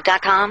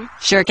Progressive.com?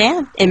 Sure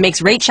can. It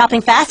makes rate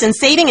shopping fast and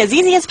saving as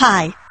easy as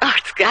pie. Oh,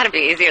 it's gotta be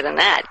easier than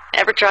that.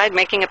 Ever tried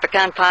making a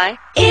pecan pie?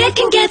 It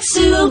can get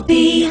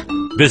soupy.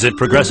 Visit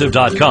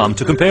Progressive.com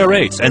to compare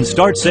rates and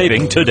start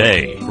saving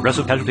today.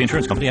 Progressive Casualty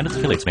Insurance Company and its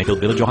affiliates,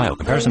 Mayfield Village, Ohio.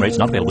 Comparison rates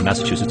not available in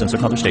Massachusetts and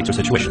certain other states or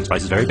situations.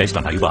 Prices vary based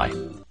on how you buy.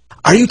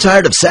 Are you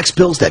tired of sex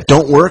pills that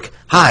don't work?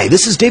 Hi,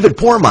 this is David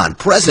Portman,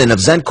 president of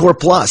Zencor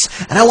Plus,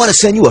 and I want to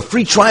send you a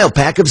free trial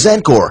pack of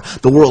Zencor,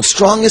 the world's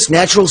strongest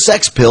natural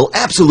sex pill,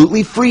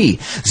 absolutely free.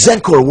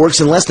 Zencor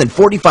works in less than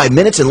 45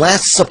 minutes and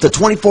lasts up to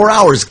 24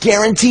 hours,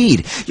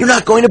 guaranteed. You're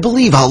not going to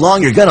believe how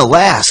long you're going to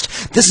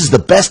last. This is the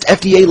best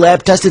FDA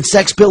lab-tested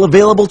sex pill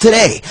available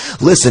today.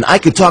 Listen, I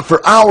could talk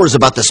for hours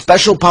about the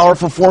special,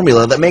 powerful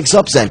formula that makes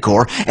up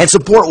Zencor and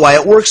support why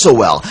it works so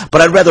well, but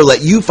I'd rather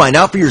let you find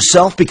out for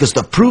yourself because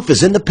the proof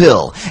is in the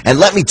pill. And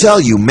let me tell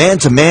you, man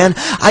to man,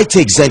 I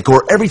take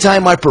Zencor every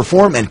time I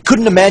perform and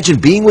couldn't imagine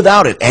being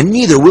without it, and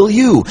neither will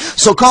you.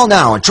 So call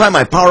now and try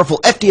my powerful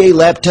FDA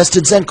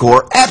lab-tested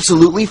Zencor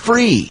absolutely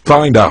free.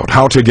 Find out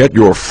how to get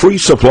your free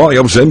supply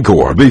of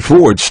Zencor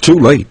before it's too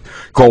late.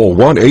 Call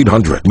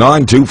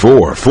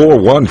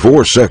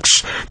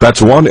 1-800-924-4146.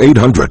 That's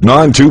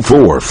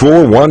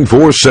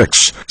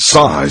 1-800-924-4146.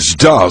 Size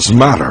does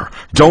matter.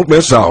 Don't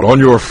miss out on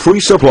your free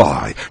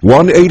supply.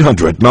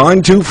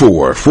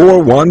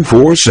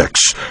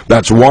 1-800-924-4146.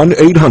 That's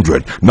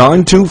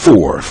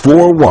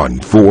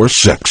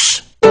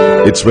 1-800-924-4146.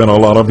 It's been a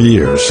lot of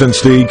years since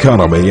the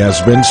economy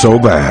has been so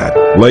bad.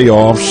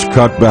 Layoffs,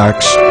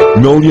 cutbacks,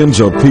 millions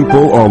of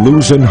people are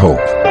losing hope.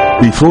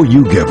 Before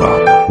you give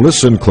up,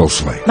 listen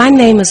closely. My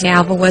name is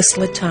Alva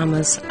Wesley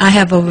Thomas. I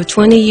have over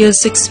 20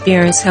 years'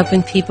 experience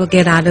helping people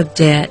get out of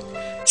debt.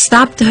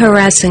 Stop the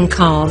harassing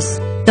calls.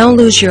 Don't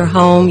lose your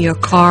home, your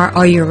car,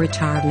 or your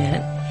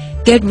retirement.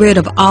 Get rid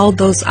of all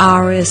those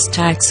IRS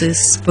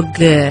taxes for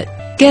good.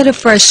 Get a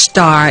fresh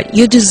start.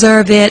 You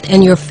deserve it,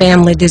 and your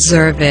family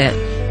deserve it.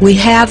 We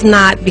have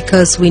not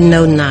because we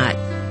know not.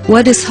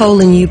 What is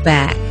holding you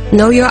back?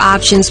 Know your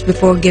options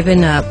before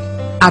giving up.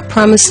 I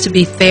promise to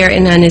be fair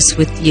and honest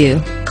with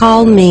you.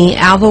 Call me,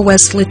 Alva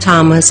Wesley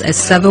Thomas, at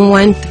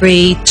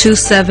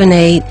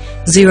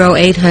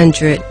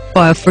 713-278-0800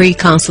 for a free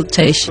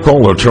consultation.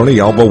 Call attorney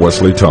Alva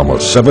Wesley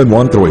Thomas,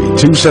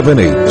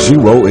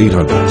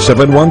 713-278-0800,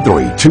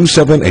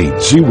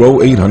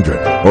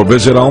 713-278-0800, or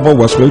visit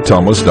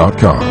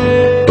alvawesleythomas.com.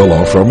 The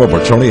law firm of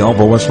attorney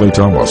Alva Wesley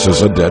Thomas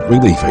is a debt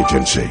relief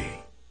agency.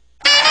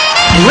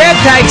 Red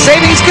Tag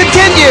savings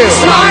continue.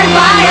 Smart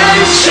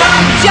buyers shop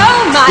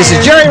Joe Myers. This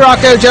is Jerry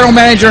Rocco, General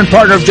Manager and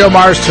Partner of Joe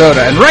Myers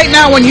Toyota. And right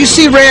now, when you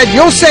see red,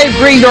 you'll save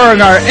green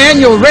during our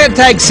annual Red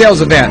Tag sales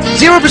event.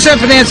 0%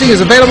 financing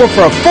is available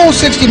for a full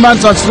 60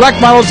 months on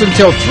select models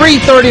until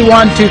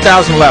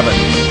 3/31/2011.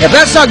 If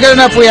that's not good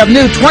enough, we have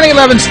new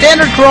 2011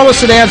 Standard Corolla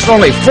sedans for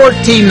only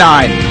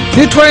 $14,900.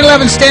 New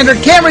 2011 Standard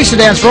Camry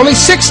sedans for only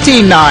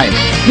 $16,900.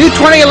 New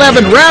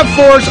 2011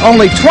 RAV4s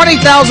only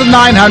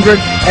 $20,900.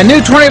 And new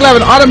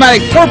 2011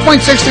 automatic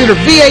 4.6-liter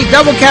V8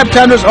 double cab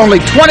Tundras only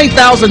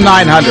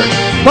 $20,900.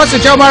 Plus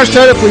at Joe Myers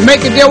Toyota, if we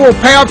make a deal, we'll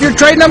pay off your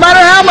trade no matter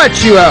how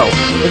much you owe.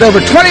 With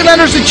over 20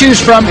 lenders to choose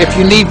from, if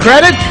you need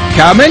credit,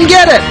 come and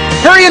get it.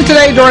 Hurry in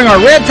today during our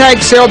Red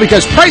Tag sale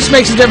because price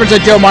makes a difference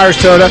at Joe Myers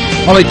Toyota.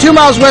 Only 2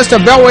 miles west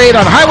of Beltway 8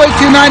 on Highway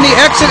 290,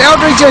 exit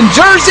Eldridge in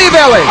Jersey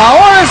Village.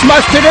 Ahora es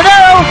más to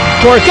know,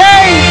 porque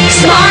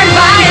Smart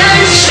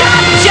buyers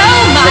shop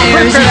Joe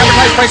Myers.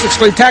 Advertised price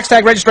exclude tax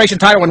tag, registration,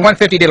 title, and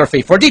 $150 dealer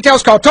fee. For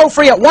details, call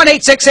toll-free at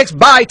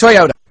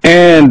 1-866-BUY-TOYOTA.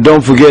 And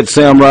don't forget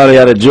Sam Riley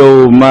out of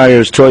Joe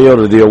Myers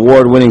Toyota, the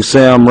award-winning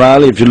Sam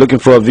Riley. If you're looking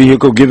for a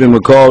vehicle, give him a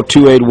call,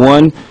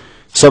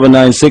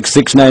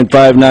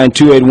 281-796-6959,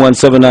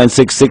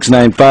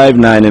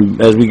 281-796-6959. And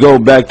as we go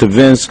back to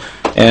Vince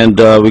and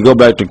we go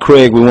back to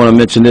Craig, we want to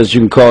mention this.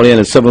 You can call in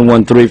at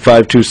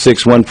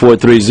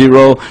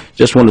 713-526-1430.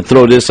 Just want to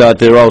throw this out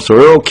there also.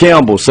 Earl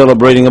Campbell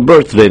celebrating a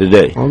birthday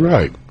today. All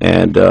right.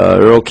 And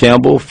Earl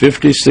Campbell,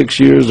 56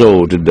 years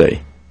old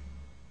today.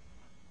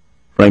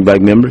 Bring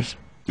back members?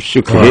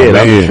 Shook your head.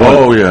 Man.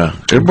 Oh, yeah.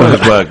 It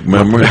brings back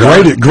memories.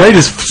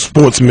 Greatest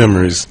sports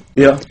memories.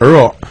 Yeah.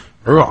 Earl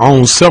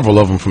owns several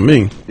of them for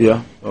me.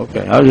 Yeah.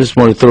 Okay. I just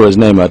want to throw his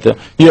name out there.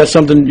 You had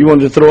something you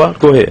wanted to throw out?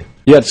 Go ahead.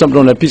 You had something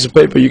on that piece of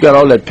paper? You got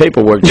all that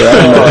paperwork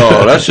there.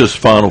 Oh, that's just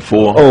Final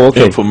Four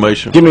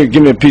information. Give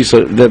me a piece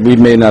that we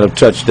may not have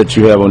touched that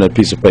you have on that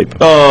piece of paper.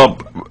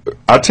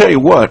 I tell you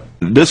what,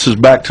 this is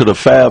back to the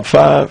Fab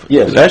Five.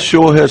 Yes. That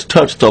sure has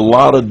touched a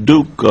lot of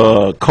Duke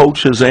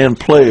coaches and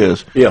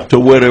players to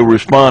where they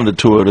responded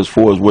to it as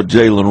far as what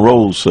Jalen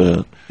Rose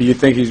said. Do you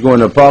think he's going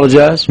to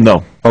apologize?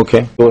 No.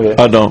 Okay, go ahead.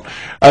 I don't.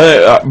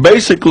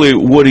 Basically,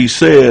 what he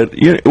said,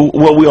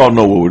 well, we all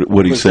know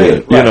what he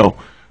said, right. you know.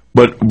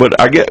 But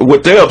I get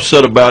what they're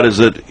upset about is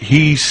that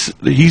he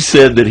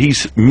said that he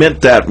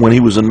meant that when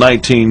he was a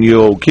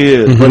 19-year-old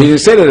kid. But he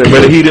didn't say that.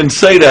 But he didn't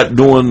say that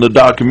during the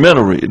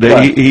documentary.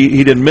 Right.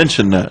 He didn't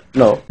mention that.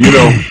 No. You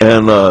know,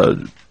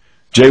 and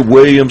Jay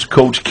Williams,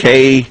 Coach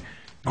K,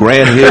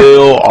 Grant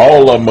Hill,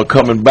 all of them are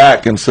coming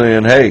back and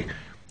saying, hey,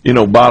 you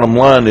know, bottom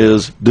line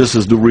is this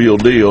is the real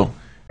deal.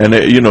 And,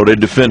 they're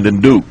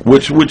defending Duke,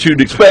 which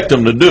you'd expect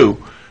them to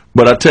do.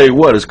 But I tell you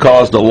what, it's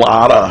caused a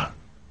lot of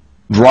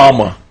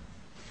drama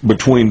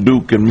between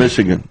Duke and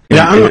Michigan.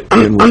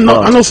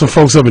 I know some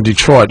folks up in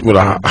Detroit with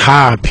a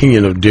high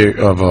opinion of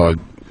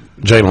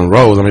Jalen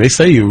Rose. I mean, they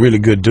say he's a really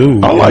good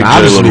dude. I like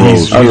Jalen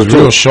Rose. He's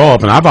real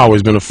sharp, and I've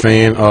always been a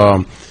fan.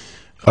 I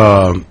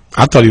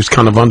thought he was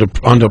kind of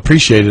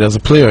underappreciated as a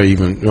player,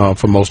 even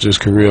for most of his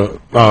career.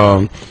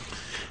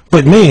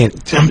 But man,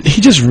 he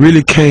just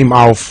really came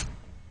off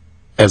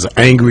as an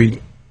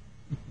angry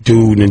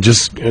dude, and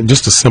just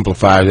to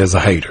simplify it, as a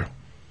hater.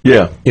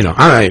 Yeah,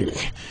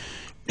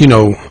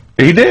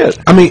 he did.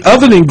 I mean,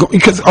 other than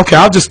because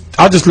I'll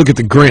just look at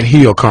the Grant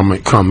Hill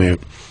comment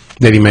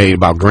that he made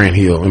about Grant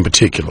Hill in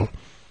particular.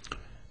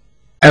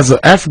 As an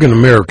African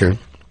American,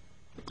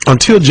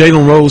 until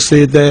Jalen Rose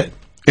said that,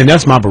 and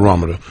that's my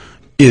barometer,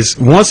 is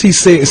once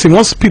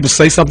people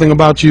say something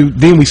about you,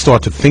 then we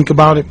start to think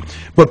about it.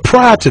 But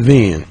prior to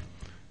then,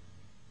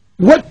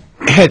 what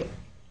had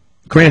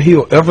Grant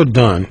Hill ever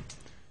done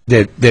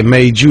that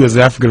made you as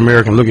an African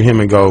American look at him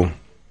and go,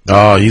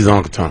 "Oh, he's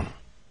Uncle Tom"?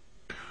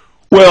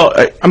 Well,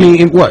 I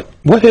mean, what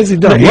has he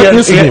done? What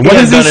incident? What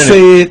has he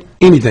said?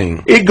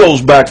 Anything? It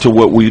goes back to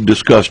what we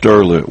discussed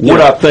earlier. Yeah. What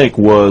I think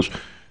was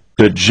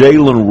that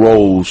Jalen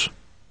Rose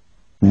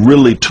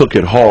really took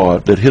it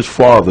hard that his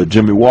father,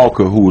 Jimmy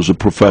Walker, who was a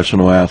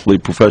professional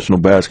athlete, professional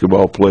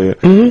basketball player,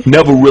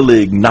 never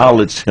really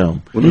acknowledged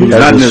him.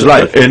 Not in his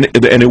life. And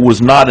it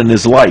was not in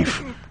his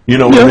life. You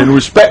know, and in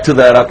respect to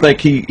that, I think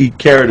he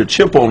carried a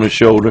chip on his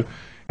shoulder,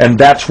 and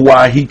that's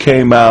why he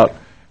came out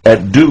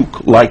at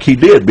Duke like he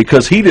did,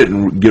 because he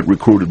didn't get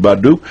recruited by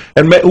Duke,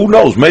 and who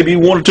knows, maybe he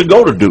wanted to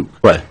go to Duke,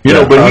 right? You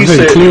know, but he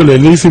said clearly,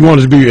 at least he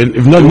wanted to be,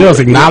 if nothing else,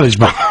 acknowledged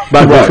by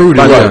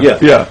recruiting.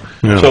 Yeah.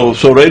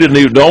 So they didn't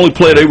even. The only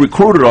player they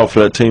recruited off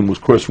of that team was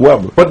Chris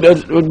Webber. But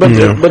does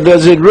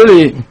it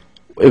really?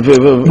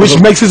 Which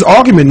makes his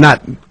argument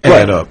not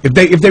add up.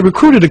 If they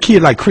recruited a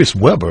kid like Chris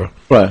Webber,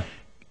 right?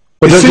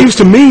 It seems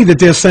to me that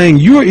they're saying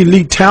you're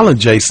elite talent,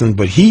 Jason,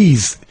 but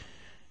he's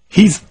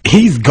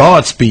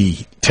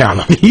Godspeed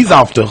talent. He's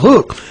off the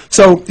hook.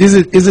 So is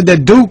it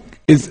that Duke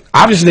is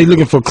obviously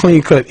looking for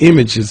clean cut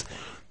images?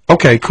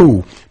 Okay,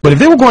 cool. But if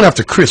they were going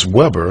after Chris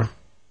Webber,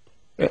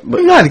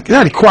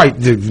 not quite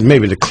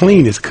maybe the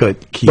cleanest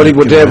cut kid. But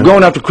would they have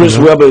gone after Chris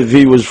Webber if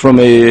he was from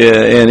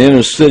an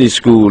inner city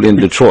school in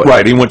Detroit?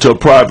 Right. He went to a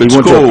private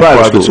school.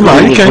 Right.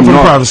 He came from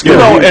a private school. You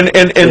know,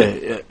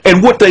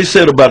 and what they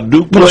said about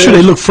Duke. But I'm sure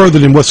they look further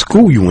than what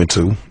school you went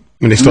to.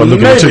 When they start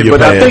looking into your past.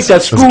 But I think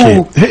that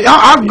school,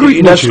 I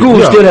agree. That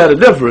school still had a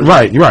difference.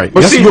 Right.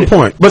 But that's a good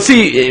point. But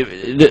see,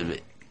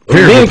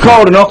 being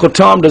called an Uncle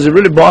Tom, does it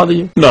really bother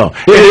you? No.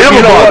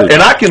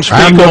 And I can speak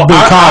on.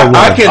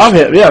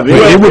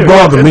 It would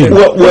bother me.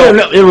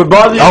 It would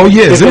bother you? Oh,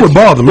 yes, it would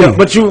bother me.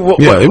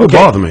 It would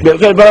bother me.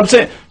 But I'm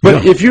saying,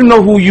 if you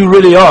know who you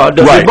really are,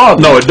 does it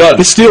bother you? No, it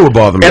doesn't. It still would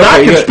bother me. And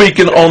I can speak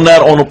on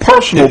that on a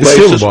personal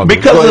basis,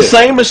 because the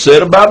same is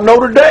said about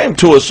Notre Dame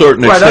to a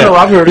certain extent. Right, I know,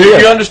 I've heard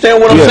it. You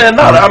understand what I'm saying?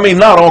 I mean,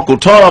 not Uncle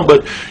Tom,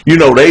 but, you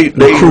know, they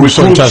recruit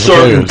certain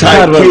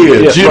type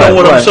kids. You know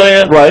what I'm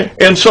saying? Right.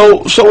 And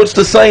so it's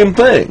the same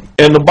thing.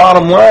 And the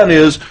bottom line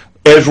is,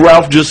 as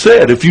Ralph just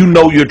said, if you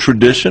know your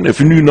tradition,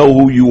 if you know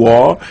who you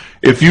are,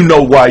 if you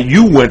know why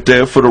you went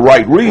there for the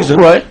right reason,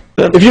 right?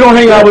 If you don't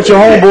hang out with your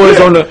homeboys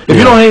if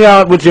you don't hang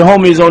out with your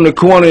homies on the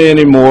corner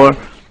anymore,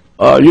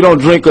 you don't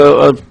drink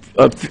a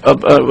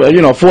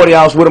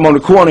 40-ounce with them on the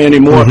corner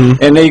anymore,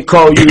 and they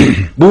call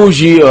you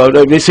bougie,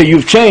 or they say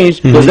you've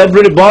changed, does that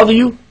really bother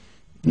you?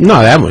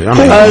 No, that would.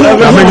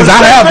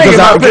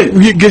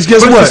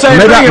 Guess what?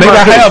 Maybe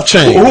I have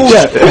changed.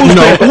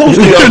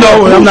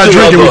 I'm not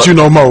drinking with you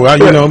no more.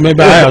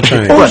 Maybe I have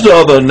changed. Who's the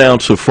other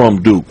announcer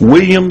from Duke?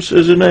 Williams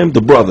is his name,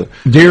 the brother.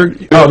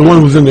 Derek, the one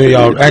who was in the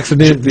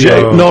accident.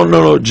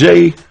 No,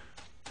 Jay.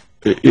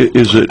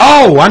 Is it?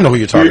 Oh, I know who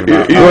you're talking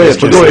about. Go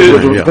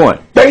ahead.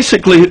 Point.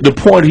 Basically, the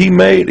point he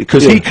made,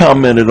 because he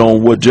commented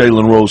on what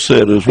Jalen Rose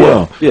said as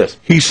well. Yes.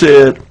 He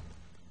said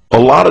a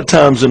lot of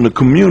times in the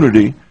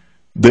community,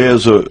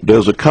 there's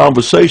a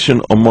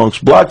conversation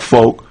amongst black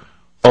folk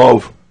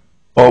of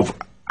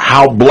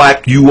how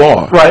black you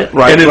are. Right.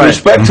 And in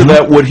respect to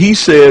that, what he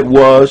said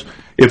was,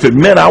 if it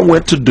meant I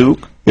went to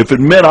Duke if it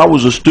meant I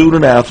was a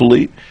student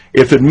athlete,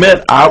 if it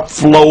meant I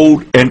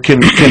flowed and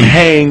can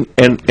hang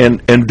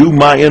and do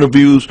my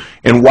interviews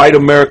in white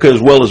America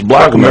as well as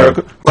black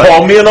America,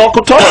 call me an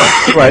Uncle Tom.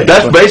 Right.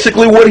 That's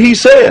basically what he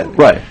said.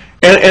 Right.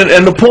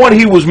 And the point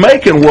he was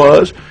making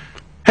was,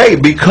 hey,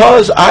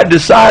 because I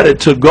decided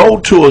to go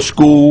to a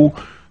school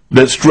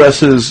that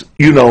stresses,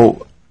 you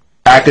know,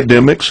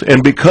 academics,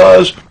 and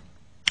because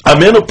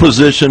I'm in a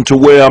position to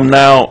where I'm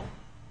now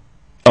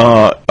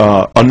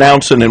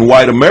announcing in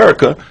white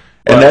America,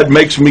 and that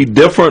makes me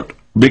different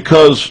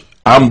because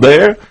I'm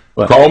there.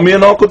 Call me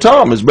an Uncle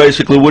Tom is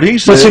basically what he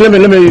said. But see, let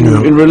me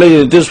relate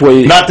it this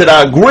way. Not that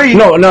I agree.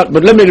 No,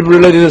 but let me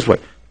relate it this way.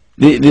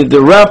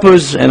 The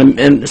rappers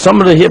and some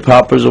of the hip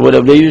hoppers or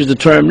whatever, they use the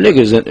term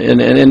niggas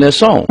in their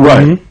song.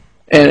 Right.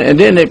 And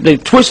then they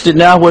twist it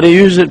now where they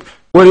use it.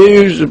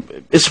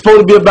 It's supposed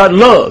to be about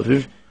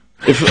love.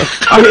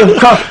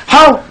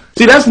 How?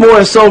 See, that's more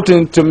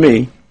insulting to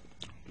me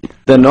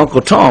than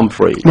Uncle Tom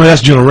phrase. Well,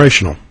 that's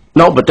generational.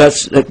 No, but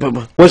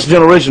what's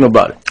generational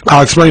about it?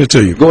 I'll explain it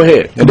to you. Go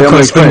ahead.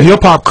 Because in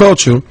hip hop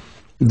culture,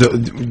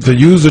 the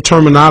use of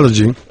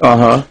terminology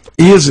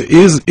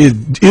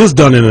is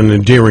done in an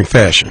endearing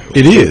fashion.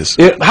 It is.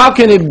 How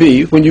can it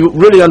be when you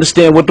really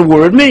understand what the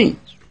word means?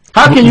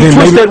 How can you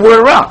twist that word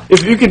around?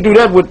 If you can do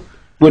that with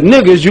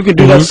niggas, you can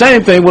do that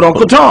same thing with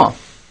Uncle Tom.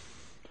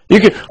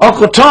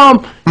 Uncle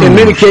Tom, in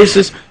many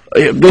cases,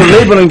 they're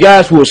labeling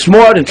guys who are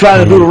smart and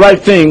trying to do the right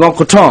thing,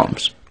 Uncle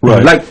Toms.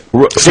 Right. Like,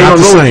 it's not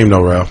the same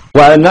though, Ralph.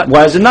 Why not?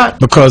 Why is it not?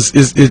 Because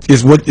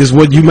it's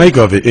what you make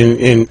of it,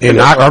 and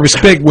I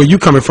respect where you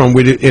coming from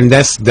with it, and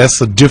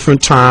that's a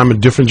different time, a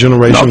different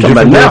generation,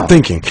 different way of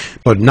thinking.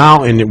 But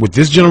now, with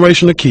this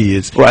generation of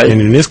kids, and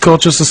in this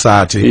culture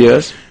society,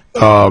 yes,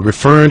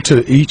 referring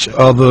to each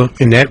other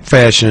in that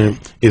fashion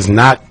is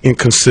not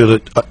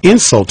considered an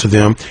insult to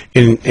them,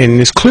 and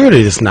it's clear that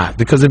it's not,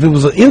 because if it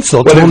was an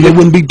insult to them, they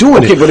wouldn't be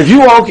doing it. Okay, but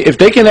if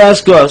they can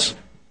ask us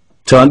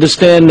to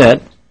understand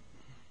that,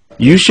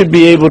 you should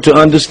be able to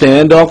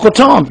understand the Uncle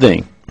Tom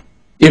thing.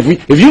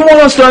 If you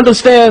want us to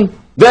understand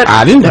that,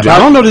 I don't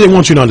know that they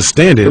want you to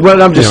understand it.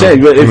 Well, I'm just saying,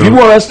 if you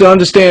want us to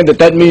understand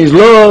that means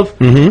love,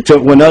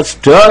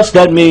 to us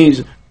that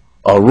means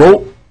a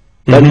rope,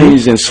 that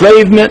means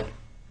enslavement.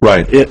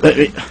 Right.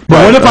 But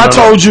what if I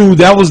told you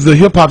that was the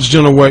hip hop's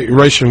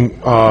generation,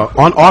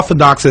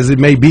 unorthodox as it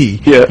may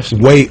be,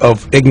 way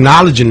of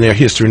acknowledging their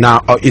history?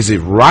 Now, is it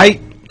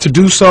right to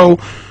do so?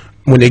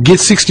 When they get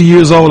 60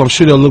 years old, I'm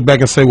sure they'll look back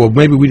and say, well,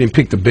 maybe we didn't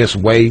pick the best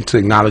way to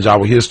acknowledge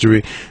our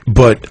history.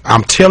 But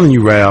I'm telling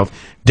you, Ralph,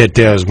 that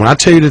when I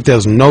tell you that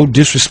there's no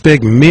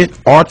disrespect meant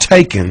or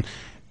taken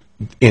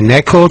in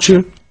that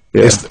culture,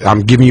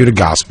 I'm giving you the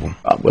gospel.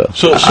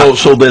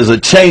 So there's a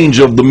change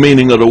of the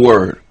meaning of the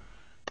word.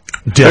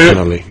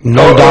 Definitely.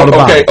 No doubt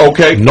about it.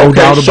 No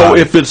doubt about it. So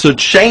if it's a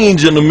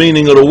change in the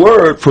meaning of the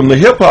word from the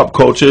hip-hop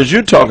culture, as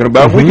you're talking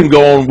about, we can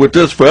go on with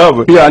this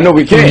forever. Yeah, I know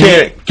we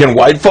can. Can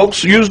white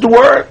folks use the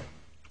word?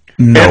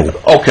 No.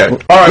 Okay. All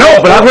right. No,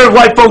 but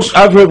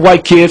I've heard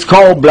white kids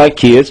call black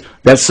kids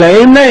that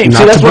same name.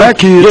 Not the black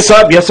kids.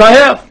 Yes, I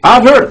have.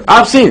 I've heard it.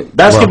 I've seen it.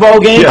 Basketball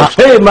games.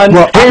 Hey, man.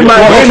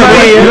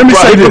 Let me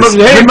say this.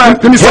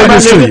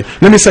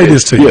 Let me say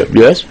this to you.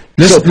 Yes.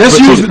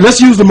 Let's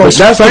use the most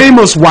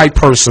famous white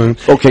person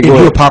in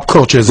hip hop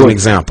culture as an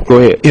example. Go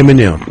ahead.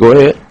 Eminem. Go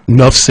ahead.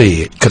 Enough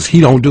said, because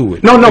he don't do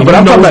it. No, but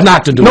I'm talking about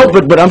not to do it. No,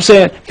 but I'm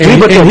saying,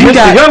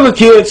 the younger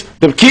kids,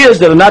 the kids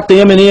that are not the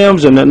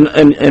Eminems and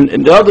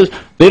the others,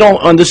 they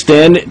don't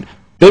understand it.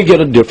 They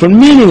get a different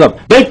meaning of it.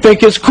 They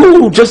think it's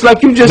cool, just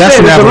like you just said. That's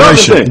an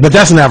aberration. But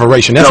that's an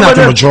aberration. That's not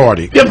the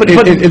majority. Yeah, but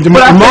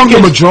among the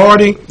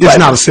majority, it's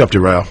not accepted,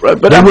 Ralph. Right,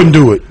 they wouldn't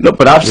do it. No,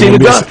 but I've seen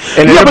it done.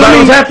 And everybody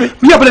was happy.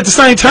 Yeah, but at the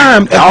same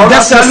time,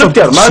 that's just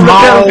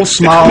a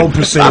small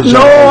percentage.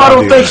 No, I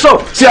don't think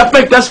so. See, I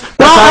think that's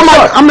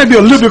I may be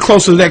a little bit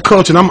closer to that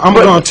culture, and I'm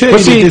going to tell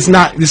you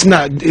that it's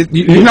not.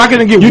 You're not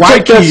going to get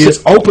white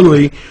kids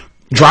openly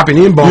dropping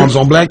in-bombs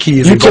on black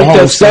kids and go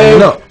home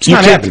standing up. It's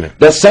not happening.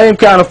 That same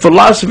kind of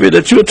philosophy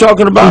that you're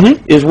talking about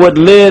is what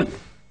led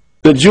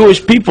the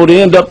Jewish people to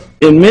end up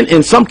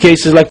in some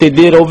cases like they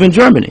did over in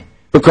Germany,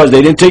 because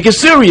they didn't take it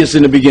serious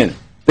in the beginning.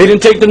 They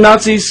didn't take the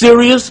Nazis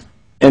serious,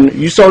 and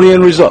you saw the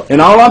end result. And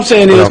all I'm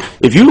saying is,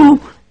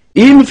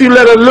 even if you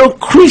let a little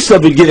crease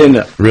of it get in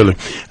there. Really,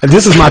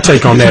 this is my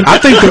take on that. I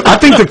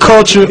think the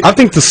culture. I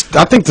think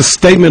the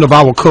statement of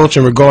our culture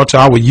in regard to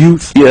our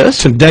youth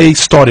today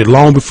started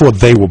long before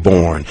they were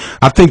born.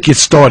 I think it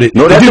started.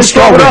 No, that didn't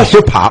start with us.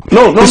 Hip hop.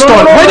 No.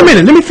 Wait a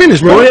minute. Let me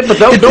finish, bro. Go ahead, but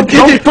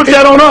don't put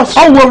that on us.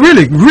 Oh well,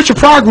 really. Richard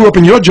Pryor grew up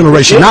in your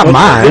generation, not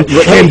mine.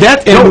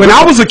 And when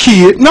I was a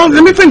kid,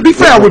 let me think. Be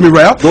fair with me,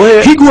 Ralph. Go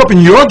ahead. He grew up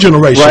in your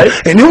generation,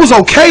 and it was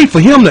okay for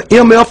him to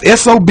MF,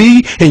 SOB,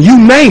 and you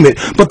name it.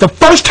 But the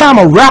first time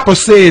a rapper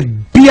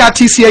said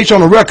BITCH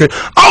on a record,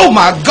 oh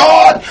my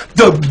God,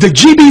 the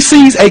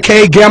GBCs,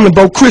 aka Gambling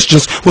Boat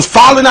Christians, was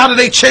falling out of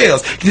their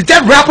chairs. Did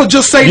that rapper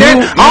just say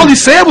that? All he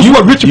said was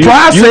what Richard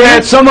Pryor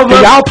said. Some of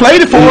us, y'all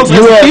played it for us as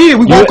a kid.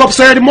 We woke up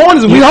Saturday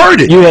mornings and we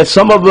heard it. You had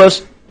some of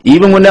us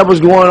even when that was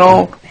going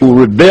on, who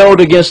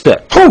rebelled against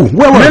that. Who?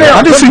 Well,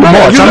 I didn't see the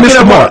march. I missed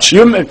the march.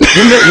 You're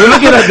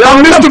looking at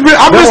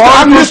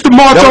I missed the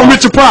march on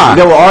Richard Pryor.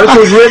 There were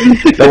articles written.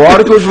 There were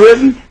articles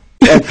written.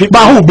 And people,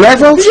 by who? Black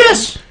folks?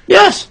 Yes.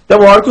 Yes. There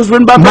were articles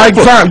written by black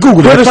folks.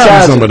 Google it.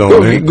 Find some of those,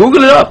 man.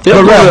 Google it up.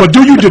 But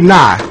do you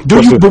deny?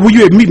 But will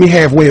you meet me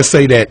halfway and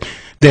say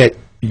that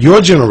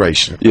your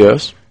generation,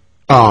 yes,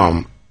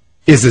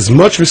 is as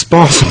much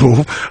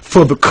responsible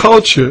for the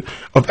culture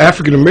of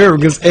African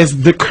Americans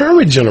as the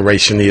current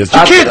generation is?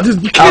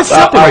 You can't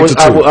separate the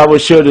two. I will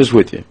share this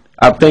with you.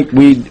 I think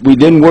we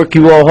didn't work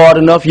you all hard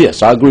enough.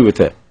 Yes, I agree with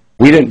that.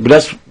 We didn't. But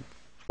that's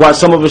why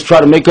some of us try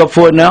to make up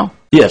for it now.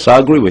 Yes, I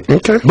agree with you.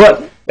 Okay.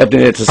 But at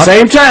the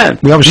same time,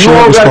 we have a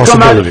shared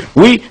responsibility.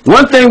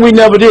 One thing we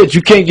never did,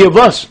 you can't give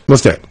us.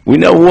 What's that? We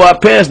never wore our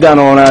pants down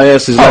on our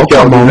asses. Oh,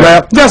 come on,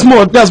 rap. That's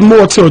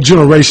more to a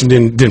generation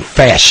than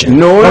fashion.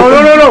 No.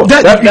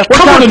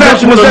 Come on,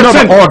 fashion was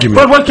another argument.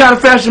 But what kind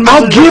of fashion?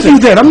 I'll give you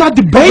that. I'm not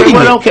debating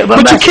it.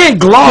 But you can't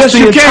gloss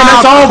the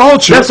entire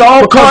culture. That's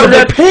all part of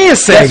that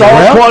pants sagging.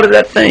 That's all part of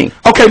that thing.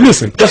 Okay,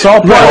 listen. That's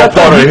all part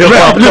of hip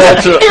hop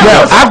culture.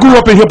 I grew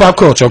up in hip hop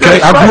culture.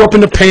 Okay, I grew up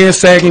in the pants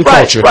sagging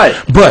culture. Right.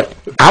 But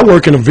I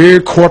work in a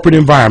very corporate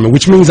environment,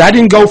 which means I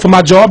didn't go for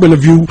my job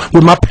interview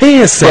with my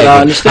pants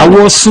sagging. I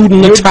wore a suit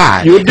and a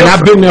tie, and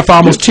I've been there for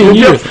almost 10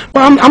 years.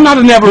 Well, I'm not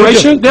an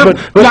aberration. There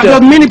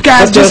are many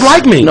guys just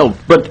like me. No,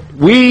 but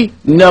we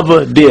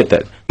never did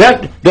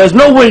that. There's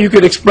no way you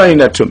could explain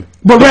that to me.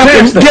 But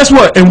guess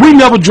what? And we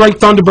never drank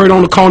Thunderbird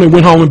on the corner and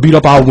went home and beat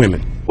up our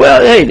women.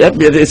 Well, hey,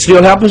 it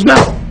still happens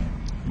now.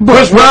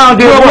 Chris Brown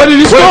did what did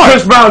he start? What did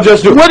Chris Brown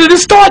just do? What did it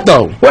start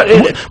though? What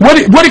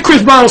did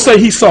Chris Brown say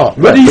he saw?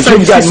 What did he say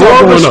he saw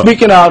growing up?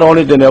 Speaking out on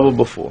it than ever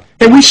before.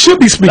 And we should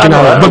be speaking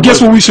out on it. But guess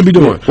what we should be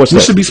doing? We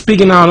should be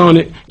speaking out on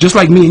it just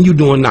like me and you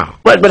doing now.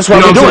 Right, but that's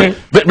what we're doing.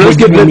 But let's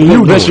get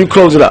let's you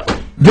close it up.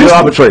 This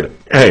arbitrator.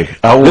 Hey,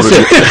 I want to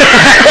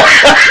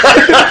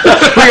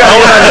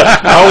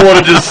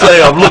just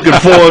say I'm looking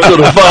forward to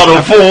the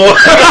Final Four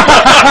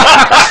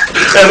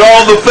and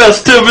all the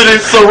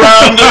festivities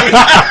surrounding.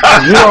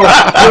 You don't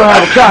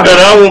have a comment. And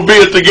I will be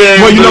at the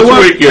game this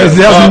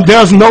weekend.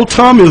 There's no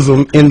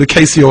Tomism in the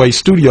KCOA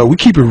studio. We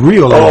keep it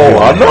real.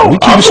 I know. We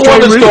keep it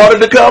straight real. Started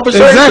the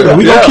conversation. Exactly.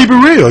 We gonna keep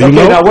it real. You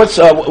know. Now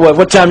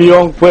what time are you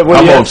on?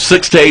 I'm on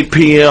 6 to 8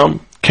 p.m.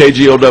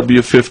 KGOW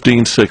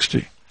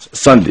 1560.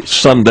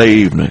 Sunday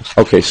evenings.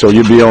 Okay, so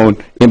you'll be on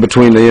in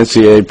between the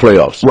NCAA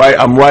playoffs. Right,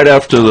 I'm right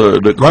after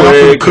the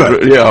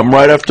cut. Yeah, I'm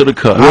right after the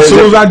cut. As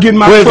soon as I get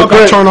my truck,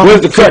 I turn on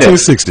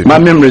 1560. My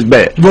memory is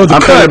bad.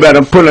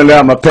 I'm pulling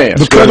out my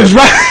pants. The cut is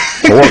right.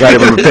 I walk out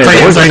of my pants.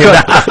 What's the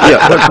cut?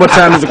 Yeah, what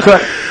time is the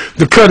cut?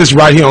 The cut is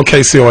right here on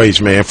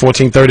KCOH, man,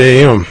 14:30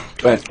 a.m.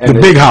 The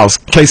big house,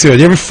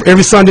 KCOH.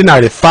 Every Sunday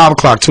night at 5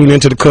 o'clock, tune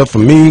into the cut for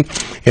me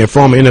and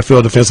former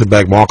NFL defensive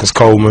back Marcus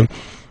Coleman.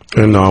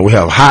 And we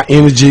have high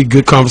energy,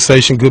 good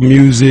conversation, good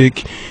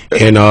music,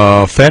 and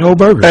Fat Hole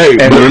Burger. Hey,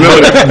 and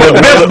remember the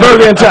best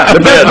burger in town.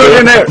 The best burger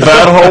in there.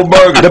 Fat Hole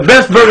Burger. The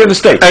best burger in the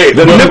state. Hey,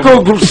 the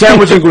Nickel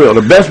Sandwich and Grill.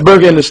 The best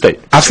burger in the state.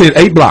 I said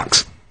 8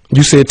 blocks.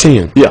 You said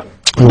 10. Yeah.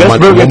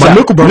 Best burger in town.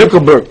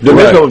 Nickelburg. The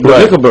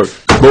Nickelburg.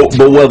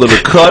 But whether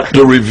the cut,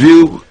 the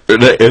review,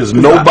 there's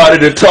nobody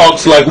that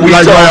talks like we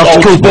talk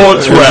on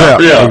sports rap.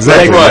 Yeah,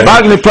 exactly. Right.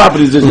 Boggling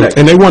Properties is next.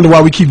 And they wonder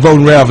why we keep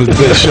voting Ralph as the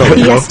best show.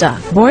 Fiesta,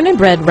 born and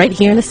bred right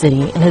here in the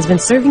city and has been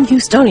serving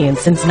Houstonians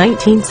since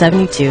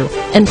 1972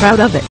 and proud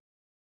of it.